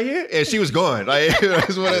anybody here? And she was gone. Like,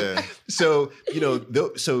 so,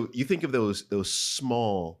 so you think of those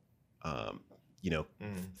small,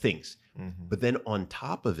 things. But then on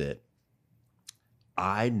top of it,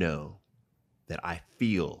 I know that I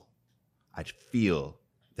feel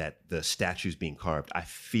that the statue's being carved. I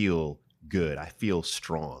feel good. I feel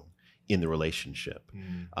strong in the relationship.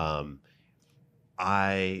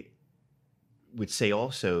 I would say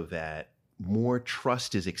also that more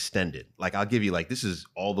trust is extended. Like I'll give you this is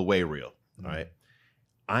all the way real. All right.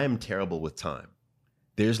 I am terrible with time.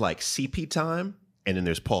 There's like CP time and then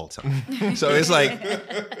there's Paul time. So it's like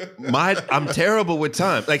I'm terrible with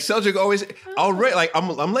time. Like Cedric always,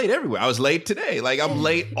 I'm late everywhere. I was late today. Like I'm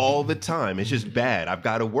late all the time. It's just bad. I've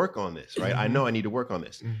got to work on this, right? I know I need to work on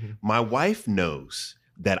this. My wife knows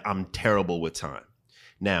that I'm terrible with time.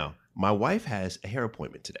 Now, my wife has a hair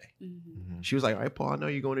appointment today. Mhm. She was like, all right, Paul, I know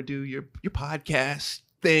you're going to do your podcast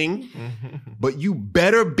thing, but you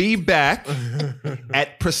better be back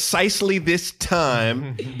at precisely this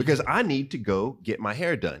time because I need to go get my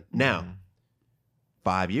hair done. Now,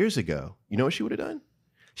 5 years ago, you know what she would have done?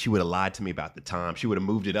 She would have lied to me about the time. She would have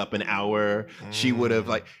moved it up an hour. She would have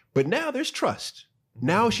but now there's trust.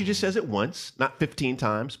 Now she just says it once, not 15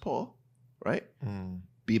 times, Paul, right?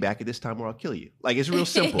 Be back at this time or I'll kill you. Like, it's real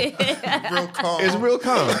simple. Real calm. It's real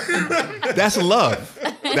calm. That's love.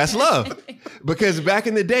 That's love. Because back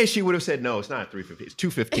in the day, she would have said, no, it's not 3:15, it's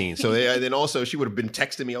 2:15. So then also she would have been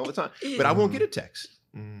texting me all the time. But I won't get a text,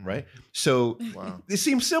 right? So it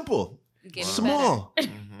seems simple, small,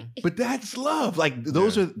 but that's love. Like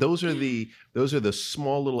those are the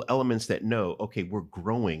small little elements that know, okay, we're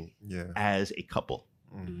growing as a couple.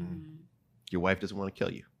 Your wife doesn't want to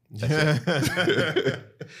kill you. That's it.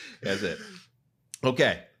 That's it.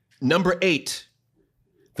 Okay. Number 8.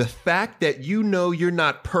 The fact that you know you're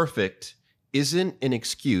not perfect isn't an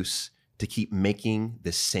excuse to keep making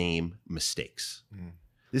the same mistakes.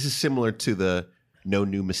 This is similar to the no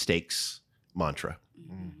new mistakes mantra,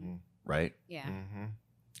 right? Yeah.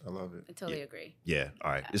 I love it. I totally agree. Yeah.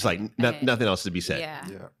 All right. It's like nothing else to be said.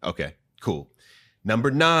 Yeah. Okay, cool.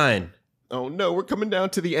 Number 9. Oh no, we're coming down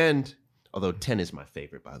to the end. Although 10 is my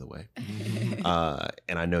favorite, by the way.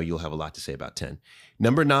 And I know you'll have a lot to say about 10.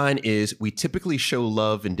 Number 9 is we typically show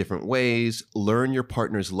love in different ways. Learn your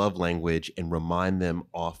partner's love language and remind them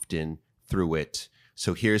often through it.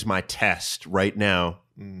 So here's my test right now.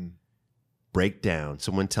 Break down.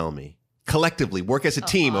 Someone tell me. Collectively, work as a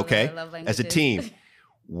team, okay? As a team.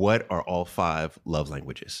 What are all 5 love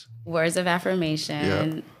languages? Words of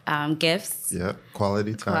affirmation, gifts. Yeah.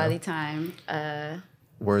 Quality time. Quality time.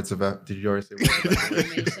 Words of did you already say words of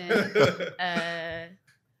affirmation?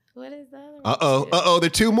 What is the other one? Uh-oh, there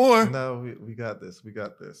are 2 more. No, we got this.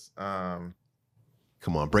 Come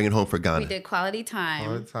on, bring it home for Ghana. We did quality time.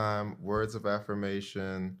 Quality time, words of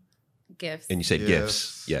affirmation. Gifts. And you said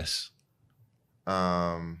gifts. Yes.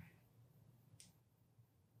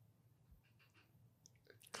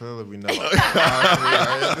 Clearly we know. They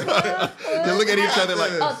look at each other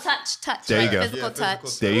like, touch. There you go. Physical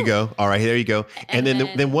touch. There you go. All right, there you go. And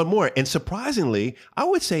then one more. And surprisingly, I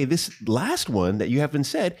would say this last one that you haven't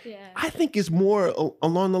said, I think is more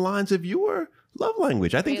along the lines of your love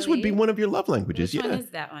language. I think this would be one of your love languages. Which one is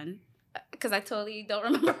that one? Because I totally don't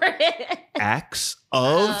remember it. Acts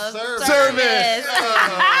of service.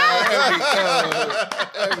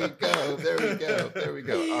 There we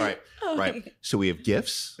go. All right. Right. So we have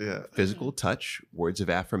gifts, physical touch, words of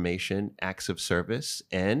affirmation, acts of service,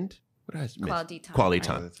 and what did I miss? Quality time. Quality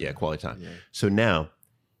time. Yeah, quality time. Yeah. So now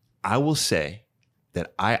I will say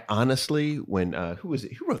that I honestly, when who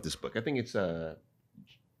wrote this book? I think it's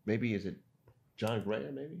maybe is it John Gray?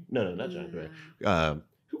 Maybe no, not John Gray.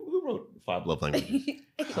 Who wrote 5 Love Languages?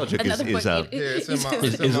 Another book. Is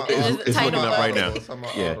looking up right now.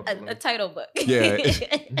 A title book. Yeah.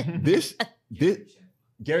 This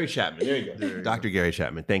Gary Chapman. There you go. Dr. Gary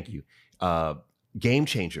Chapman. Thank you. Game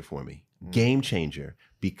changer for me. Game changer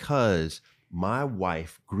because my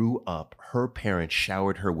wife grew up, her parents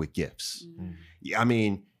showered her with gifts. I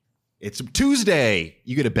mean, it's Tuesday,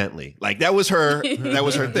 you get a Bentley. Like that was her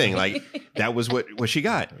thing. Like that was what she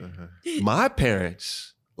got. My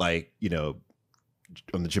parents, like, you know,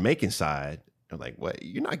 on the Jamaican side, are like, what?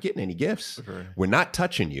 You're not getting any gifts. Okay. We're not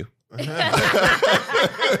touching you.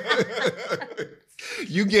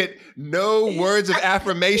 You get no words of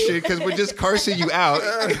affirmation because we're just cursing you out,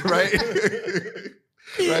 right?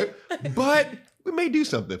 Right? But we may do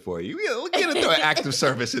something for you. We'll get an act of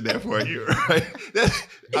service in there for you, right?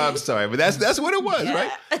 I'm sorry, but that's what it was,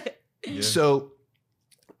 right? Yeah. So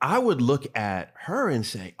I would look at her and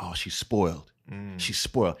say, oh, she's spoiled. She's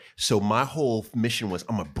spoiled. So my whole mission was,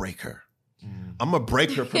 I'm gonna break her. I'm gonna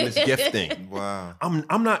break her from this gift thing. Wow.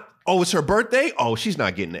 I'm not. Oh, it's her birthday. Oh, she's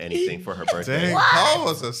not getting anything for her birthday. Dang, Paul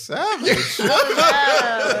was a savage.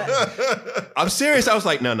 I'm serious. I was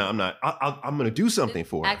like, no, I'm not. I'm gonna do something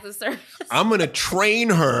for her. Act of service. I'm gonna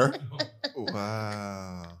train her.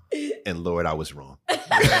 Wow. And Lord, I was wrong. It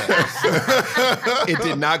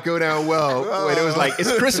did not go down well. When it was like,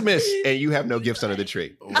 it's Christmas and you have no gifts under the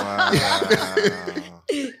tree. Wow.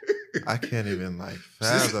 I can't even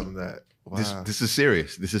fathom that. Wow. This is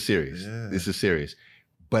serious. This is serious. Yeah. This is serious.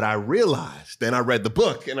 But I realized, then I read the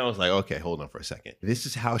book and I was like, okay, hold on for a second. This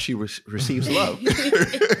is how she receives love.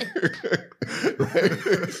 Right?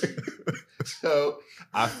 So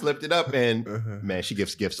I flipped it up and man, she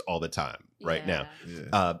gives gifts all the time right now.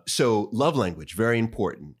 Yeah. So love language, very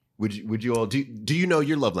important. Would you all do you know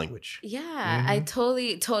your love language? Yeah, I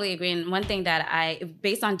totally agree. And one thing that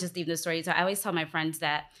based on just even the stories, I always tell my friends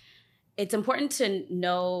that it's important to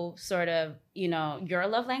know sort of, your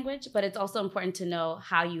love language, but it's also important to know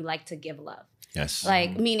how you like to give love. Yes.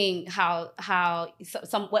 Like, meaning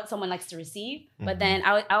what someone likes to receive. But then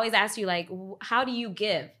I always ask you, like, how do you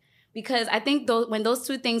give? Because I think when those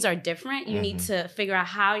two things are different, you need to figure out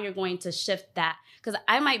how you're going to shift that. Because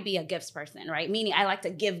I might be a gifts person, right? Meaning I like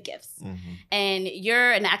to give gifts. And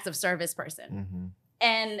you're an acts of service person.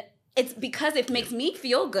 And it's because it makes me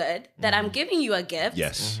feel good that I'm giving you a gift.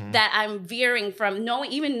 Yes. That I'm veering from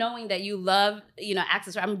knowing that you love, acts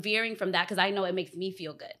of service. I'm veering from that because I know it makes me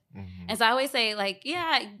feel good. And so I always say, like,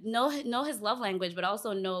 know his love language, but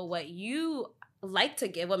also know what you like to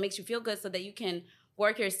give, what makes you feel good, so that you can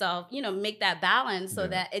work yourself, make that balance, so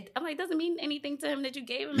that it doesn't mean anything to him that you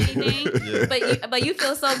gave him anything, but you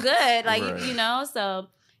feel so good, like, right. So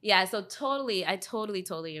yeah, so I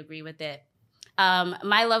totally agree with it.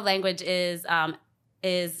 My love language is the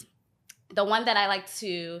one that I like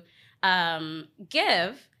to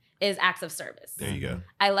give is acts of service. There you go.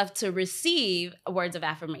 I love to receive words of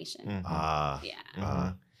affirmation.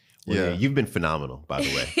 Yeah, you've been phenomenal, by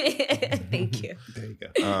the way. Thank you. There you go.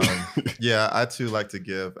 I too like to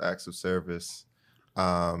give acts of service,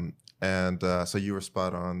 and so you were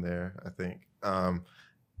spot on there, I think.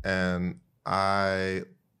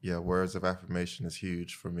 Words of affirmation is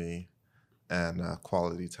huge for me, and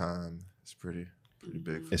quality time is pretty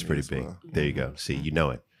big. It's pretty big. Well. There you go. See, you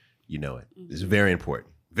know it. It's very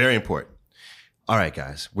important. Very important. All right,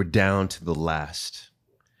 guys, we're down to the last,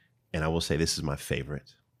 and I will say this is my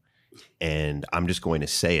favorite. And I'm just going to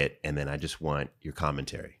say it, and then I just want your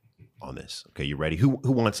commentary on this. Okay, you ready? Who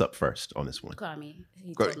wants up first on this one? Call me.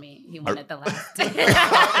 He told me he wanted the last.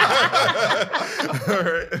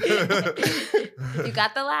 You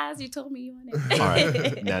got the last. You told me you wanted. All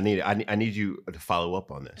right. Now, Nina, I need you to follow up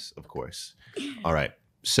on this, of course. All right.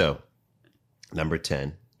 So, number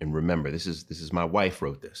 10, and remember, this is my wife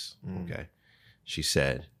wrote this. Okay, she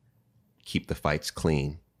said, "Keep the fights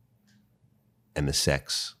clean, and the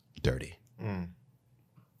sex dirty."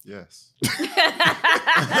 Yes.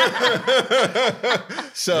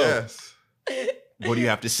 So, yes. What do you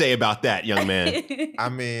have to say about that, young man? I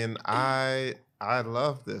mean, I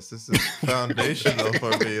love this. This is foundational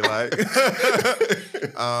for me. Like,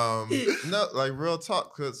 no, like real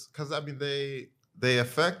talk, because I mean they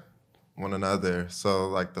affect one another. So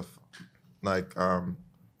like my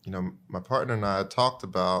partner and I talked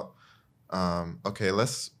about, okay,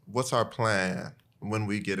 what's our plan when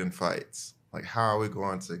we get in fights? Like, how are we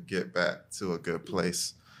going to get back to a good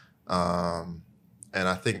place? And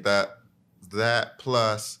I think that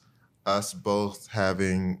plus us both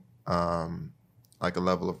having like a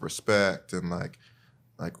level of respect and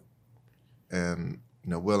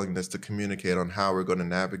willingness to communicate on how we're going to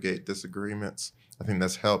navigate disagreements. I think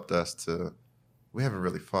that's helped us to. We haven't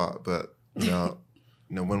really fought, but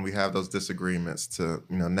when we have those disagreements, to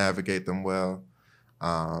navigate them well,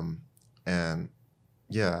 and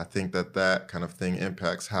yeah, I think that kind of thing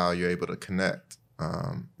impacts how you're able to connect,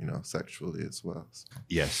 sexually as well. So.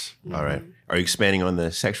 Yes. All right. Are you expanding on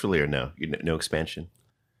the sexually or no? No expansion?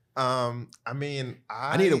 I mean,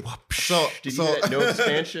 I need a Did you hear that? No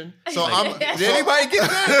expansion? So did anybody get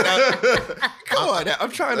that? Come on,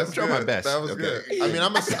 I'm trying my best. That was good. I mean,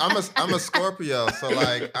 I'm a Scorpio, so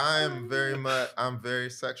like I'm very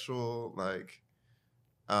sexual, like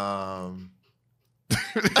I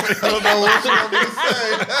don't know what you want me to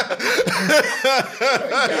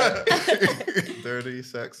say. Dirty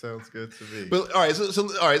sex sounds good to me. But all right,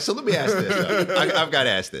 so let me ask this. I've got to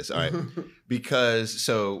ask this. All right, because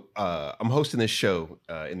I'm hosting this show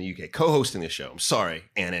in the UK, co-hosting this show. I'm sorry,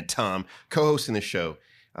 Anna and Tom, co-hosting this show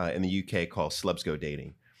in the UK called Celebs Go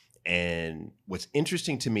Dating. And what's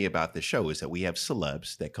interesting to me about this show is that we have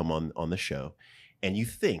celebs that come on the show, and you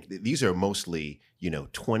think that these are mostly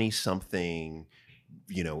 20-something.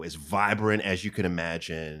 As vibrant as you can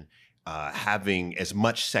imagine, having as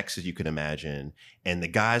much sex as you can imagine, and the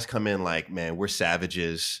guys come in like, man, we're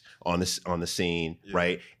savages on the scene,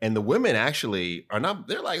 right? And the women actually are not.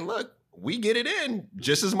 They're like, look, we get it in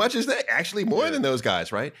just as much as they, actually more than those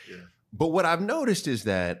guys, right? Yeah. But what I've noticed is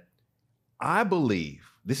that I believe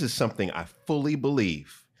this is something I fully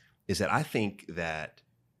believe is that I think that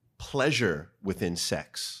pleasure within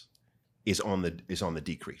sex is on the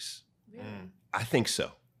decrease. Yeah. I think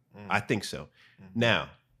so. Now,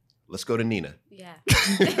 let's go to Nina. Yeah.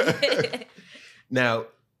 Now,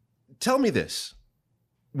 tell me this.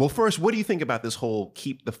 Well, first, what do you think about this whole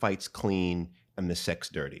keep the fights clean and the sex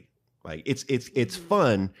dirty? Like, it's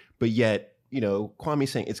fun, but yet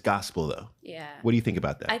Kwame's saying it's gospel though. Yeah. What do you think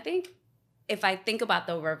about that? I think if I think about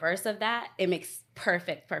the reverse of that, it makes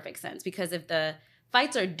perfect sense, because if the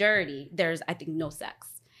fights are dirty, there's, I think, no sex.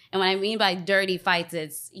 And what I mean by dirty fights,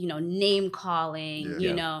 it's, name calling,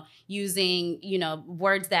 using,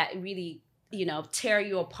 words that really, tear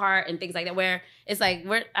you apart and things like that, where it's like,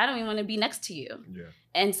 I don't even want to be next to you. Yeah.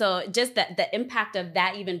 And so just that the impact of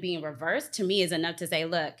that even being reversed to me is enough to say,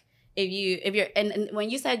 look, if you're and when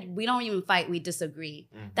you said we don't even fight, we disagree,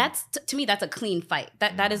 that's to me, that's a clean fight.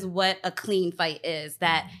 That is what a clean fight is,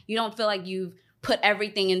 that you don't feel like you've put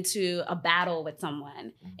everything into a battle with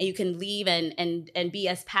someone, and you can leave and be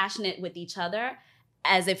as passionate with each other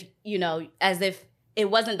as if it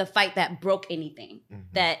wasn't the fight that broke anything.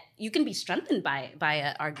 That you can be strengthened by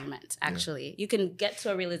an argument. Actually, you can get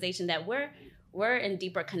to a realization that we're in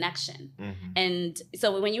deeper connection. And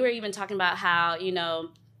so when you were even talking about how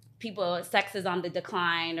sex is on the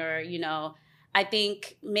decline, or I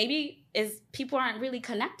think maybe people aren't really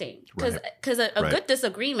connecting, because a good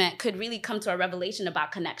disagreement could really come to a revelation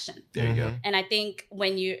about connection. There you go. And I think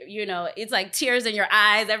when it's like tears in your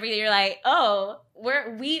eyes every day, you're like, oh,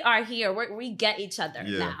 we are here, we get each other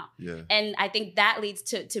now. Yeah. And I think that leads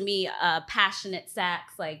to me passionate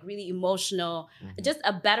sex, like really emotional, just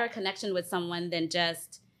a better connection with someone than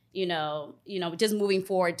just just moving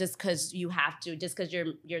forward just because you have to, just because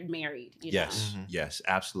you're married. Yes, yes,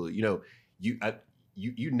 absolutely.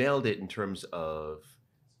 You nailed it in terms of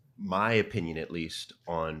my opinion, at least,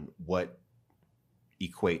 on what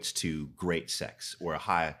equates to great sex or a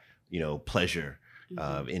high, pleasure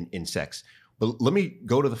in sex. But let me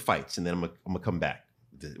go to the fights, and then I'm gonna come back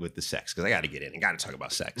with the sex, because I got to get in and got to talk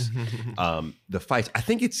about sex. The fights. I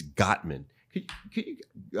think it's Gottman. Could you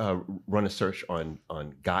run a search on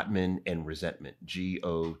Gottman and resentment?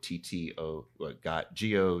 Gotto, Gott,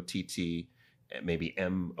 maybe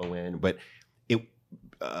MON. But it,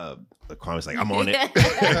 Kwame's like, I'm on it.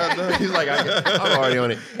 He's like, I'm already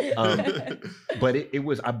on it. But it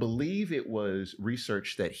was, I believe it was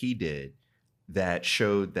research that he did that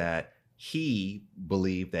showed that he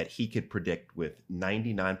believed that he could predict with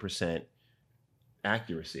 99%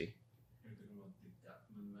 accuracy.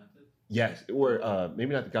 Yes, or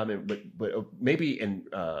maybe not the Gottman, but maybe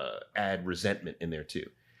add resentment in there too,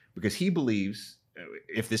 because he believes,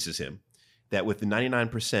 if this is him, that with the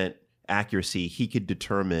 99% accuracy, he could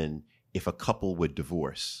determine if a couple would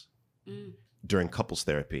divorce during couples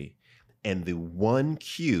therapy, and the one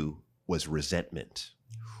cue was resentment.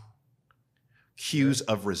 Cues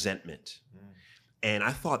of resentment, and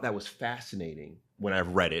I thought that was fascinating when I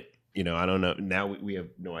read it. I don't know. Now we have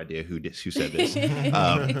no idea who said this.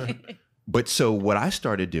 But so what I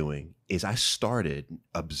started doing is I started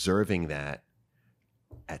observing that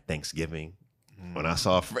at Thanksgiving, when I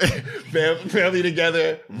saw family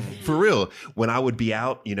together, for real. When I would be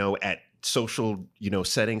out, at social,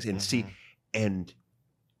 settings and see, and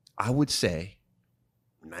I would say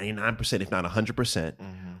 99%, if not 100%,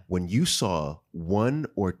 when you saw one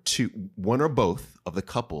or both of the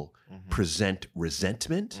couple present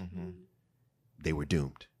resentment, they were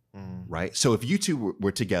doomed, right? So if you two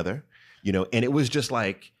were together, and it was just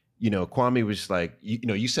like, Kwame was like,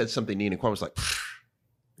 you said something, Nina, and Kwame was like,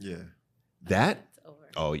 yeah, that,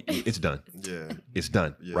 it's done. Yeah, it's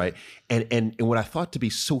done, right? And what I thought to be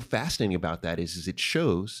so fascinating about that is it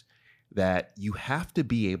shows that you have to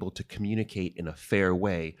be able to communicate in a fair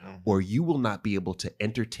way, or you will not be able to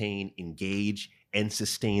entertain, engage, and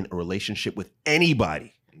sustain a relationship with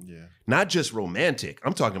anybody. Yeah. Not just romantic.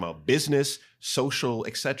 I'm talking about business, social,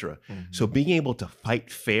 etc. So being able to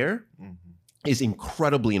fight fair is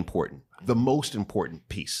incredibly important, the most important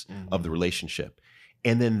piece of the relationship.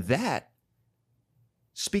 And then that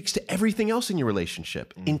speaks to everything else in your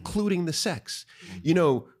relationship, including the sex.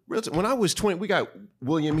 When I was 20, we got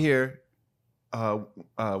William here,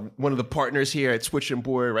 one of the partners here at Switch and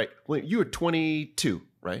Board, right? William, you were 22,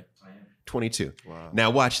 right? I am. 22. Wow.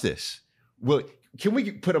 Now watch this. Well, can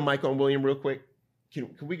we put a mic on William real quick?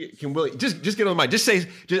 Can William just get on the mic? Just say,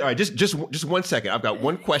 all right, just 1 second. I've got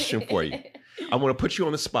one question for you. I want to put you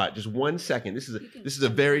on the spot. Just 1 second. This is a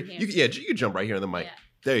very you can jump right here on the mic. Yeah.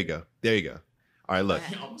 There you go. All right, look.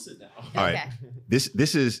 I'll sit down. All right. This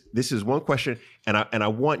is one question, and I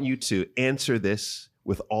want you to answer this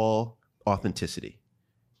with all authenticity,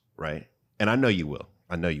 right? And I know you will.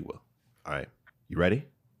 All right. You ready?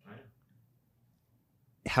 All right.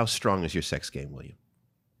 How strong is your sex game, William?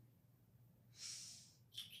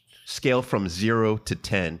 Scale from 0 to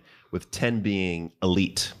 10, with 10 being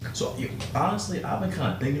elite. So honestly, I've been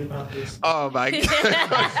kind of thinking about this. Oh my God.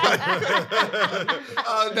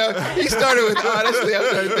 Oh no, he started with honestly, I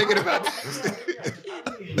started thinking about this.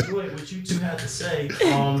 really enjoyed what you two had to say.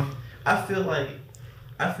 I feel like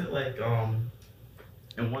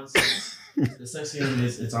in one sense, the sex game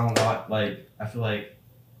is its own lot. Like I feel like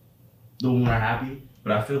the women are happy,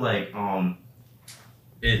 but I feel like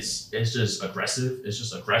it's just aggressive. It's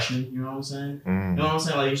just aggression. You know what I'm saying? You know what I'm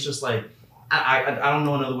saying? Like it's just like I don't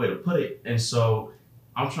know another way to put it. And so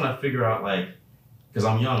I'm trying to figure out like, because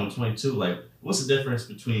I'm young, I'm 22. Like, what's the difference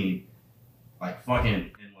between like fucking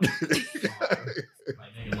and like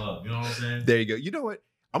making love? You know what I'm saying? There you go. You know what?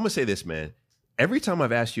 I'm gonna say this, man. Every time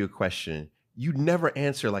I've asked you a question, you never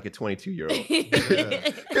answer like a 22-year-old.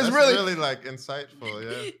 Because really like insightful.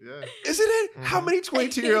 Yeah. Isn't it? Mm-hmm. How many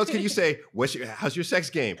 22-year-olds can you say, how's your sex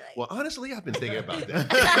game? Well, honestly, I've been thinking about that.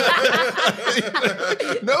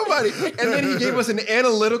 Nobody. And then he gave us an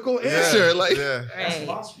analytical answer. That's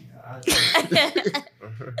philosophy.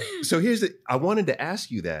 So I wanted to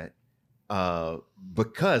ask you that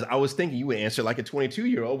because I was thinking you would answer like a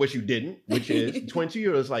 22-year-old, which you didn't, which is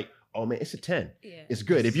 22-year-old is like, oh man, it's a 10. Yeah. It's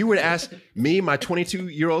good. If you were to ask me, my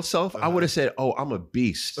 22-year-old self, I would have said, oh, I'm a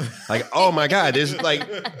beast. Like, oh my God, there's like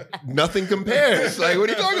nothing compares. Like, what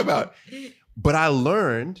are you talking about? But I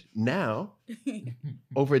learned now,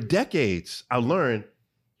 over decades, I learned,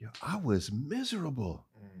 I was miserable.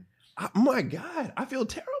 My God, I feel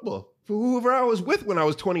terrible for whoever I was with when I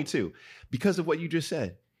was 22 because of what you just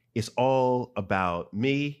said. It's all about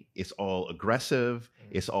me. It's all aggressive.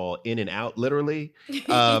 It's all in and out, literally.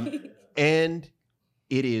 And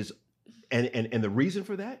it is, and the reason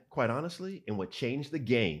for that, quite honestly, and what changed the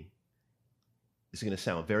game, this is going to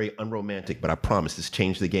sound very unromantic, but I promise this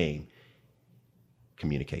changed the game.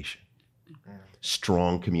 Communication.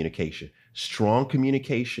 Strong communication. Strong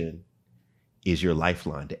communication is your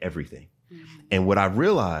lifeline to everything. And what I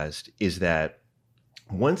realized is that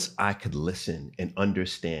once I could listen and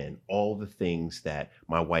understand all the things that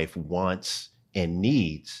my wife wants and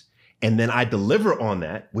needs, and then I deliver on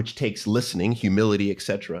that, which takes listening, humility,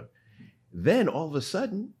 etc., then all of a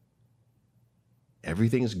sudden,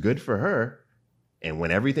 everything is good for her. And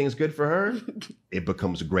when everything's good for her, it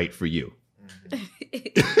becomes great for you.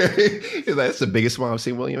 That's the biggest smile I've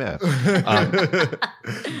seen William have.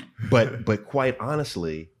 But quite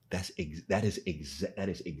honestly, that is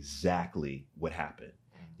exactly what happened.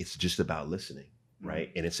 It's just about listening, right?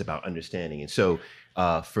 And it's about understanding. And so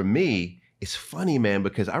for me, it's funny, man,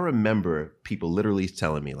 because I remember people literally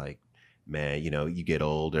telling me like, man, you get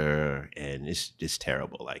older and it's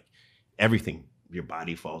terrible. Like everything, your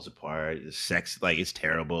body falls apart, the sex, like it's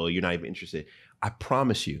terrible. You're not even interested. I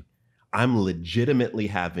promise you, I'm legitimately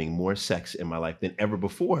having more sex in my life than ever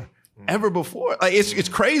before. Ever before. Like it's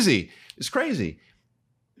crazy. It's crazy.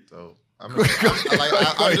 So I'm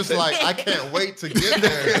just like, I can't wait to get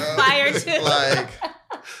there. Fire too. Like,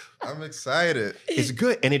 I'm excited. It's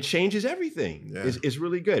good, and it changes everything. Yeah. It's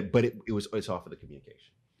really good, but it's off of the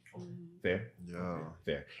communication. Fair? Yeah.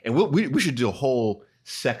 Fair. And we should do a whole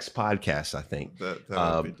sex podcast, I think. That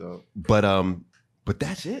would be dope. But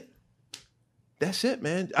that's it. That's it,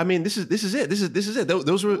 man. I mean, this is it. This is it.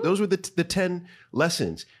 Those were the 10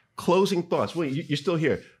 lessons. Closing thoughts. Well, you're still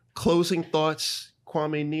here. Closing thoughts.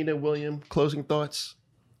 Kwame, Nina, William. Closing thoughts.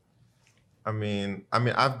 I mean,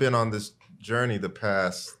 I've been on this journey the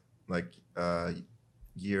past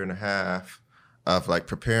year and a half of like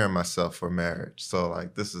preparing myself for marriage. So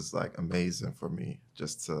like this is like amazing for me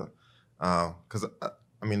just to, because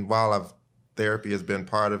while therapy has been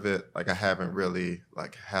part of it, like I haven't really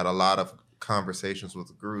like had a lot of conversations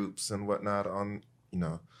with groups and whatnot on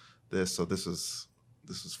this. So this is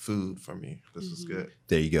food for me. This is good.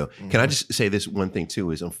 There you go. Mm-hmm. Can I just say this one thing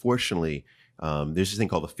too? Is unfortunately there's this thing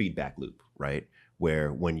called the feedback loop, right?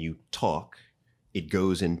 Where when you talk, it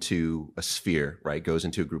goes into a sphere, right? Goes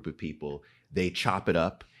into a group of people. They chop it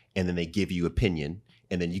up and then they give you opinion.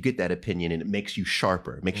 And then you get that opinion and it makes you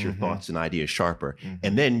sharper, makes your thoughts and ideas sharper.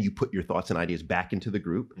 And then you put your thoughts and ideas back into the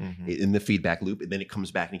group in the feedback loop. And then it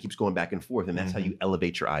comes back and it keeps going back and forth. And that's how you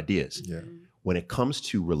elevate your ideas. Yeah. When it comes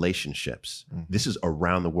to relationships, this is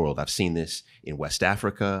around the world. I've seen this in West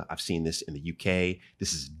Africa. I've seen this in the UK.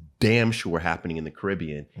 This is damn sure happening in the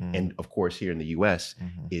Caribbean. And of course, here in the US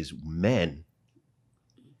is men.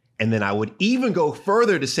 And then I would even go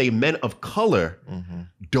further to say men of color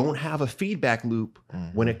don't have a feedback loop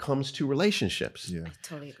when it comes to relationships. Yeah. I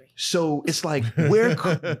totally agree. So it's like, where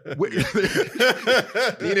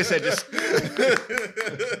Nina said just.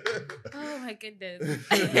 Oh my goodness.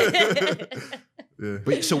 Yeah.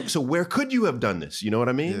 But so where could you have done this? You know what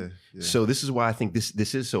I mean? Yeah. So this is why I think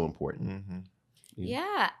this is so important.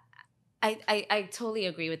 Yeah, I totally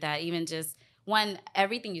agree with that. Even just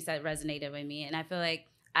everything you said resonated with me. And I feel like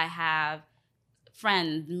I have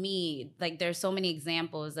friends, me, like there's so many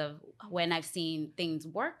examples of when I've seen things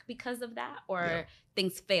work because of that, or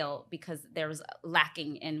things fail because there was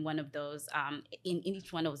lacking in one of those, in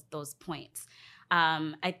each one of those points.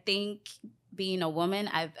 I think being a woman,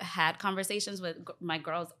 I've had conversations with my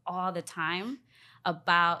girls all the time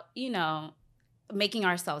about, making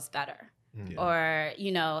ourselves better. Or,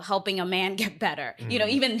 helping a man get better,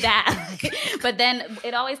 even that. But then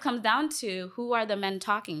it always comes down to who are the men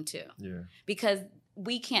talking to? Yeah. Because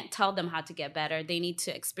we can't tell them how to get better. They need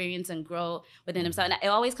to experience and grow within themselves. And it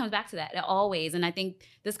always comes back to that, always. And I think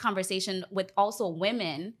this conversation with also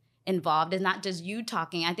women involved is not just you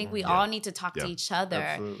talking. I think we all need to talk to each other.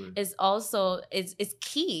 Absolutely. Is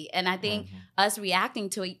key. And I think us reacting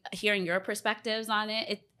to it, hearing your perspectives on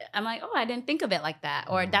it, I'm like, oh, I didn't think of it like that.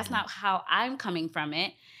 Or that's not how I'm coming from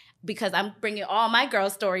it, because I'm bringing all my girl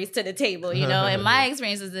stories to the table, and my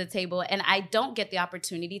experiences to the table. And I don't get the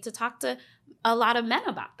opportunity to talk to a lot of men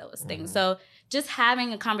about those things. So just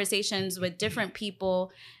having conversations with different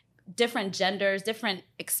people, different genders, different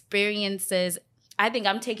experiences, I think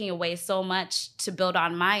I'm taking away so much to build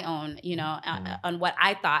on my own, on what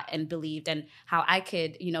I thought and believed and how I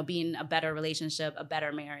could, be in a better relationship, a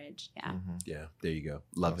better marriage. Yeah. Yeah. There you go.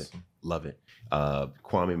 Love it. Love it.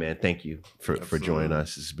 Kwame, man, thank you for joining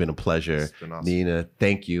us. It's been a pleasure. It's been awesome. Nina,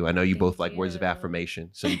 thank you. I know you both like words of affirmation,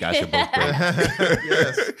 so you guys are both great.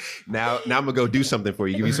 Yes. Now I'm gonna go do something for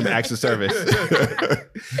you. Give you some acts of service.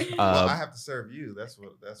 Well, I have to serve you. That's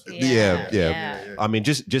what. Yeah. I mean,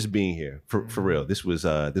 just being here for real. This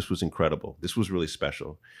was incredible. This was really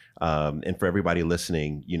special. And for everybody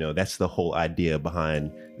listening, that's the whole idea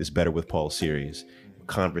behind this Better with Paul series.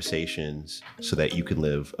 Conversations so that you can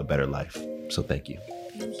live a better life. So thank you.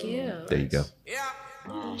 Thank you. There you go.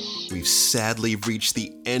 We've sadly reached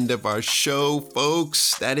the end of our show,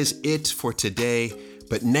 folks. That is it for today.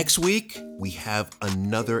 But next week, we have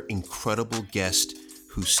another incredible guest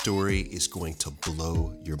whose story is going to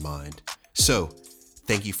blow your mind. So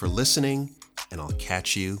thank you for listening, and I'll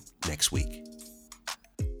catch you next week.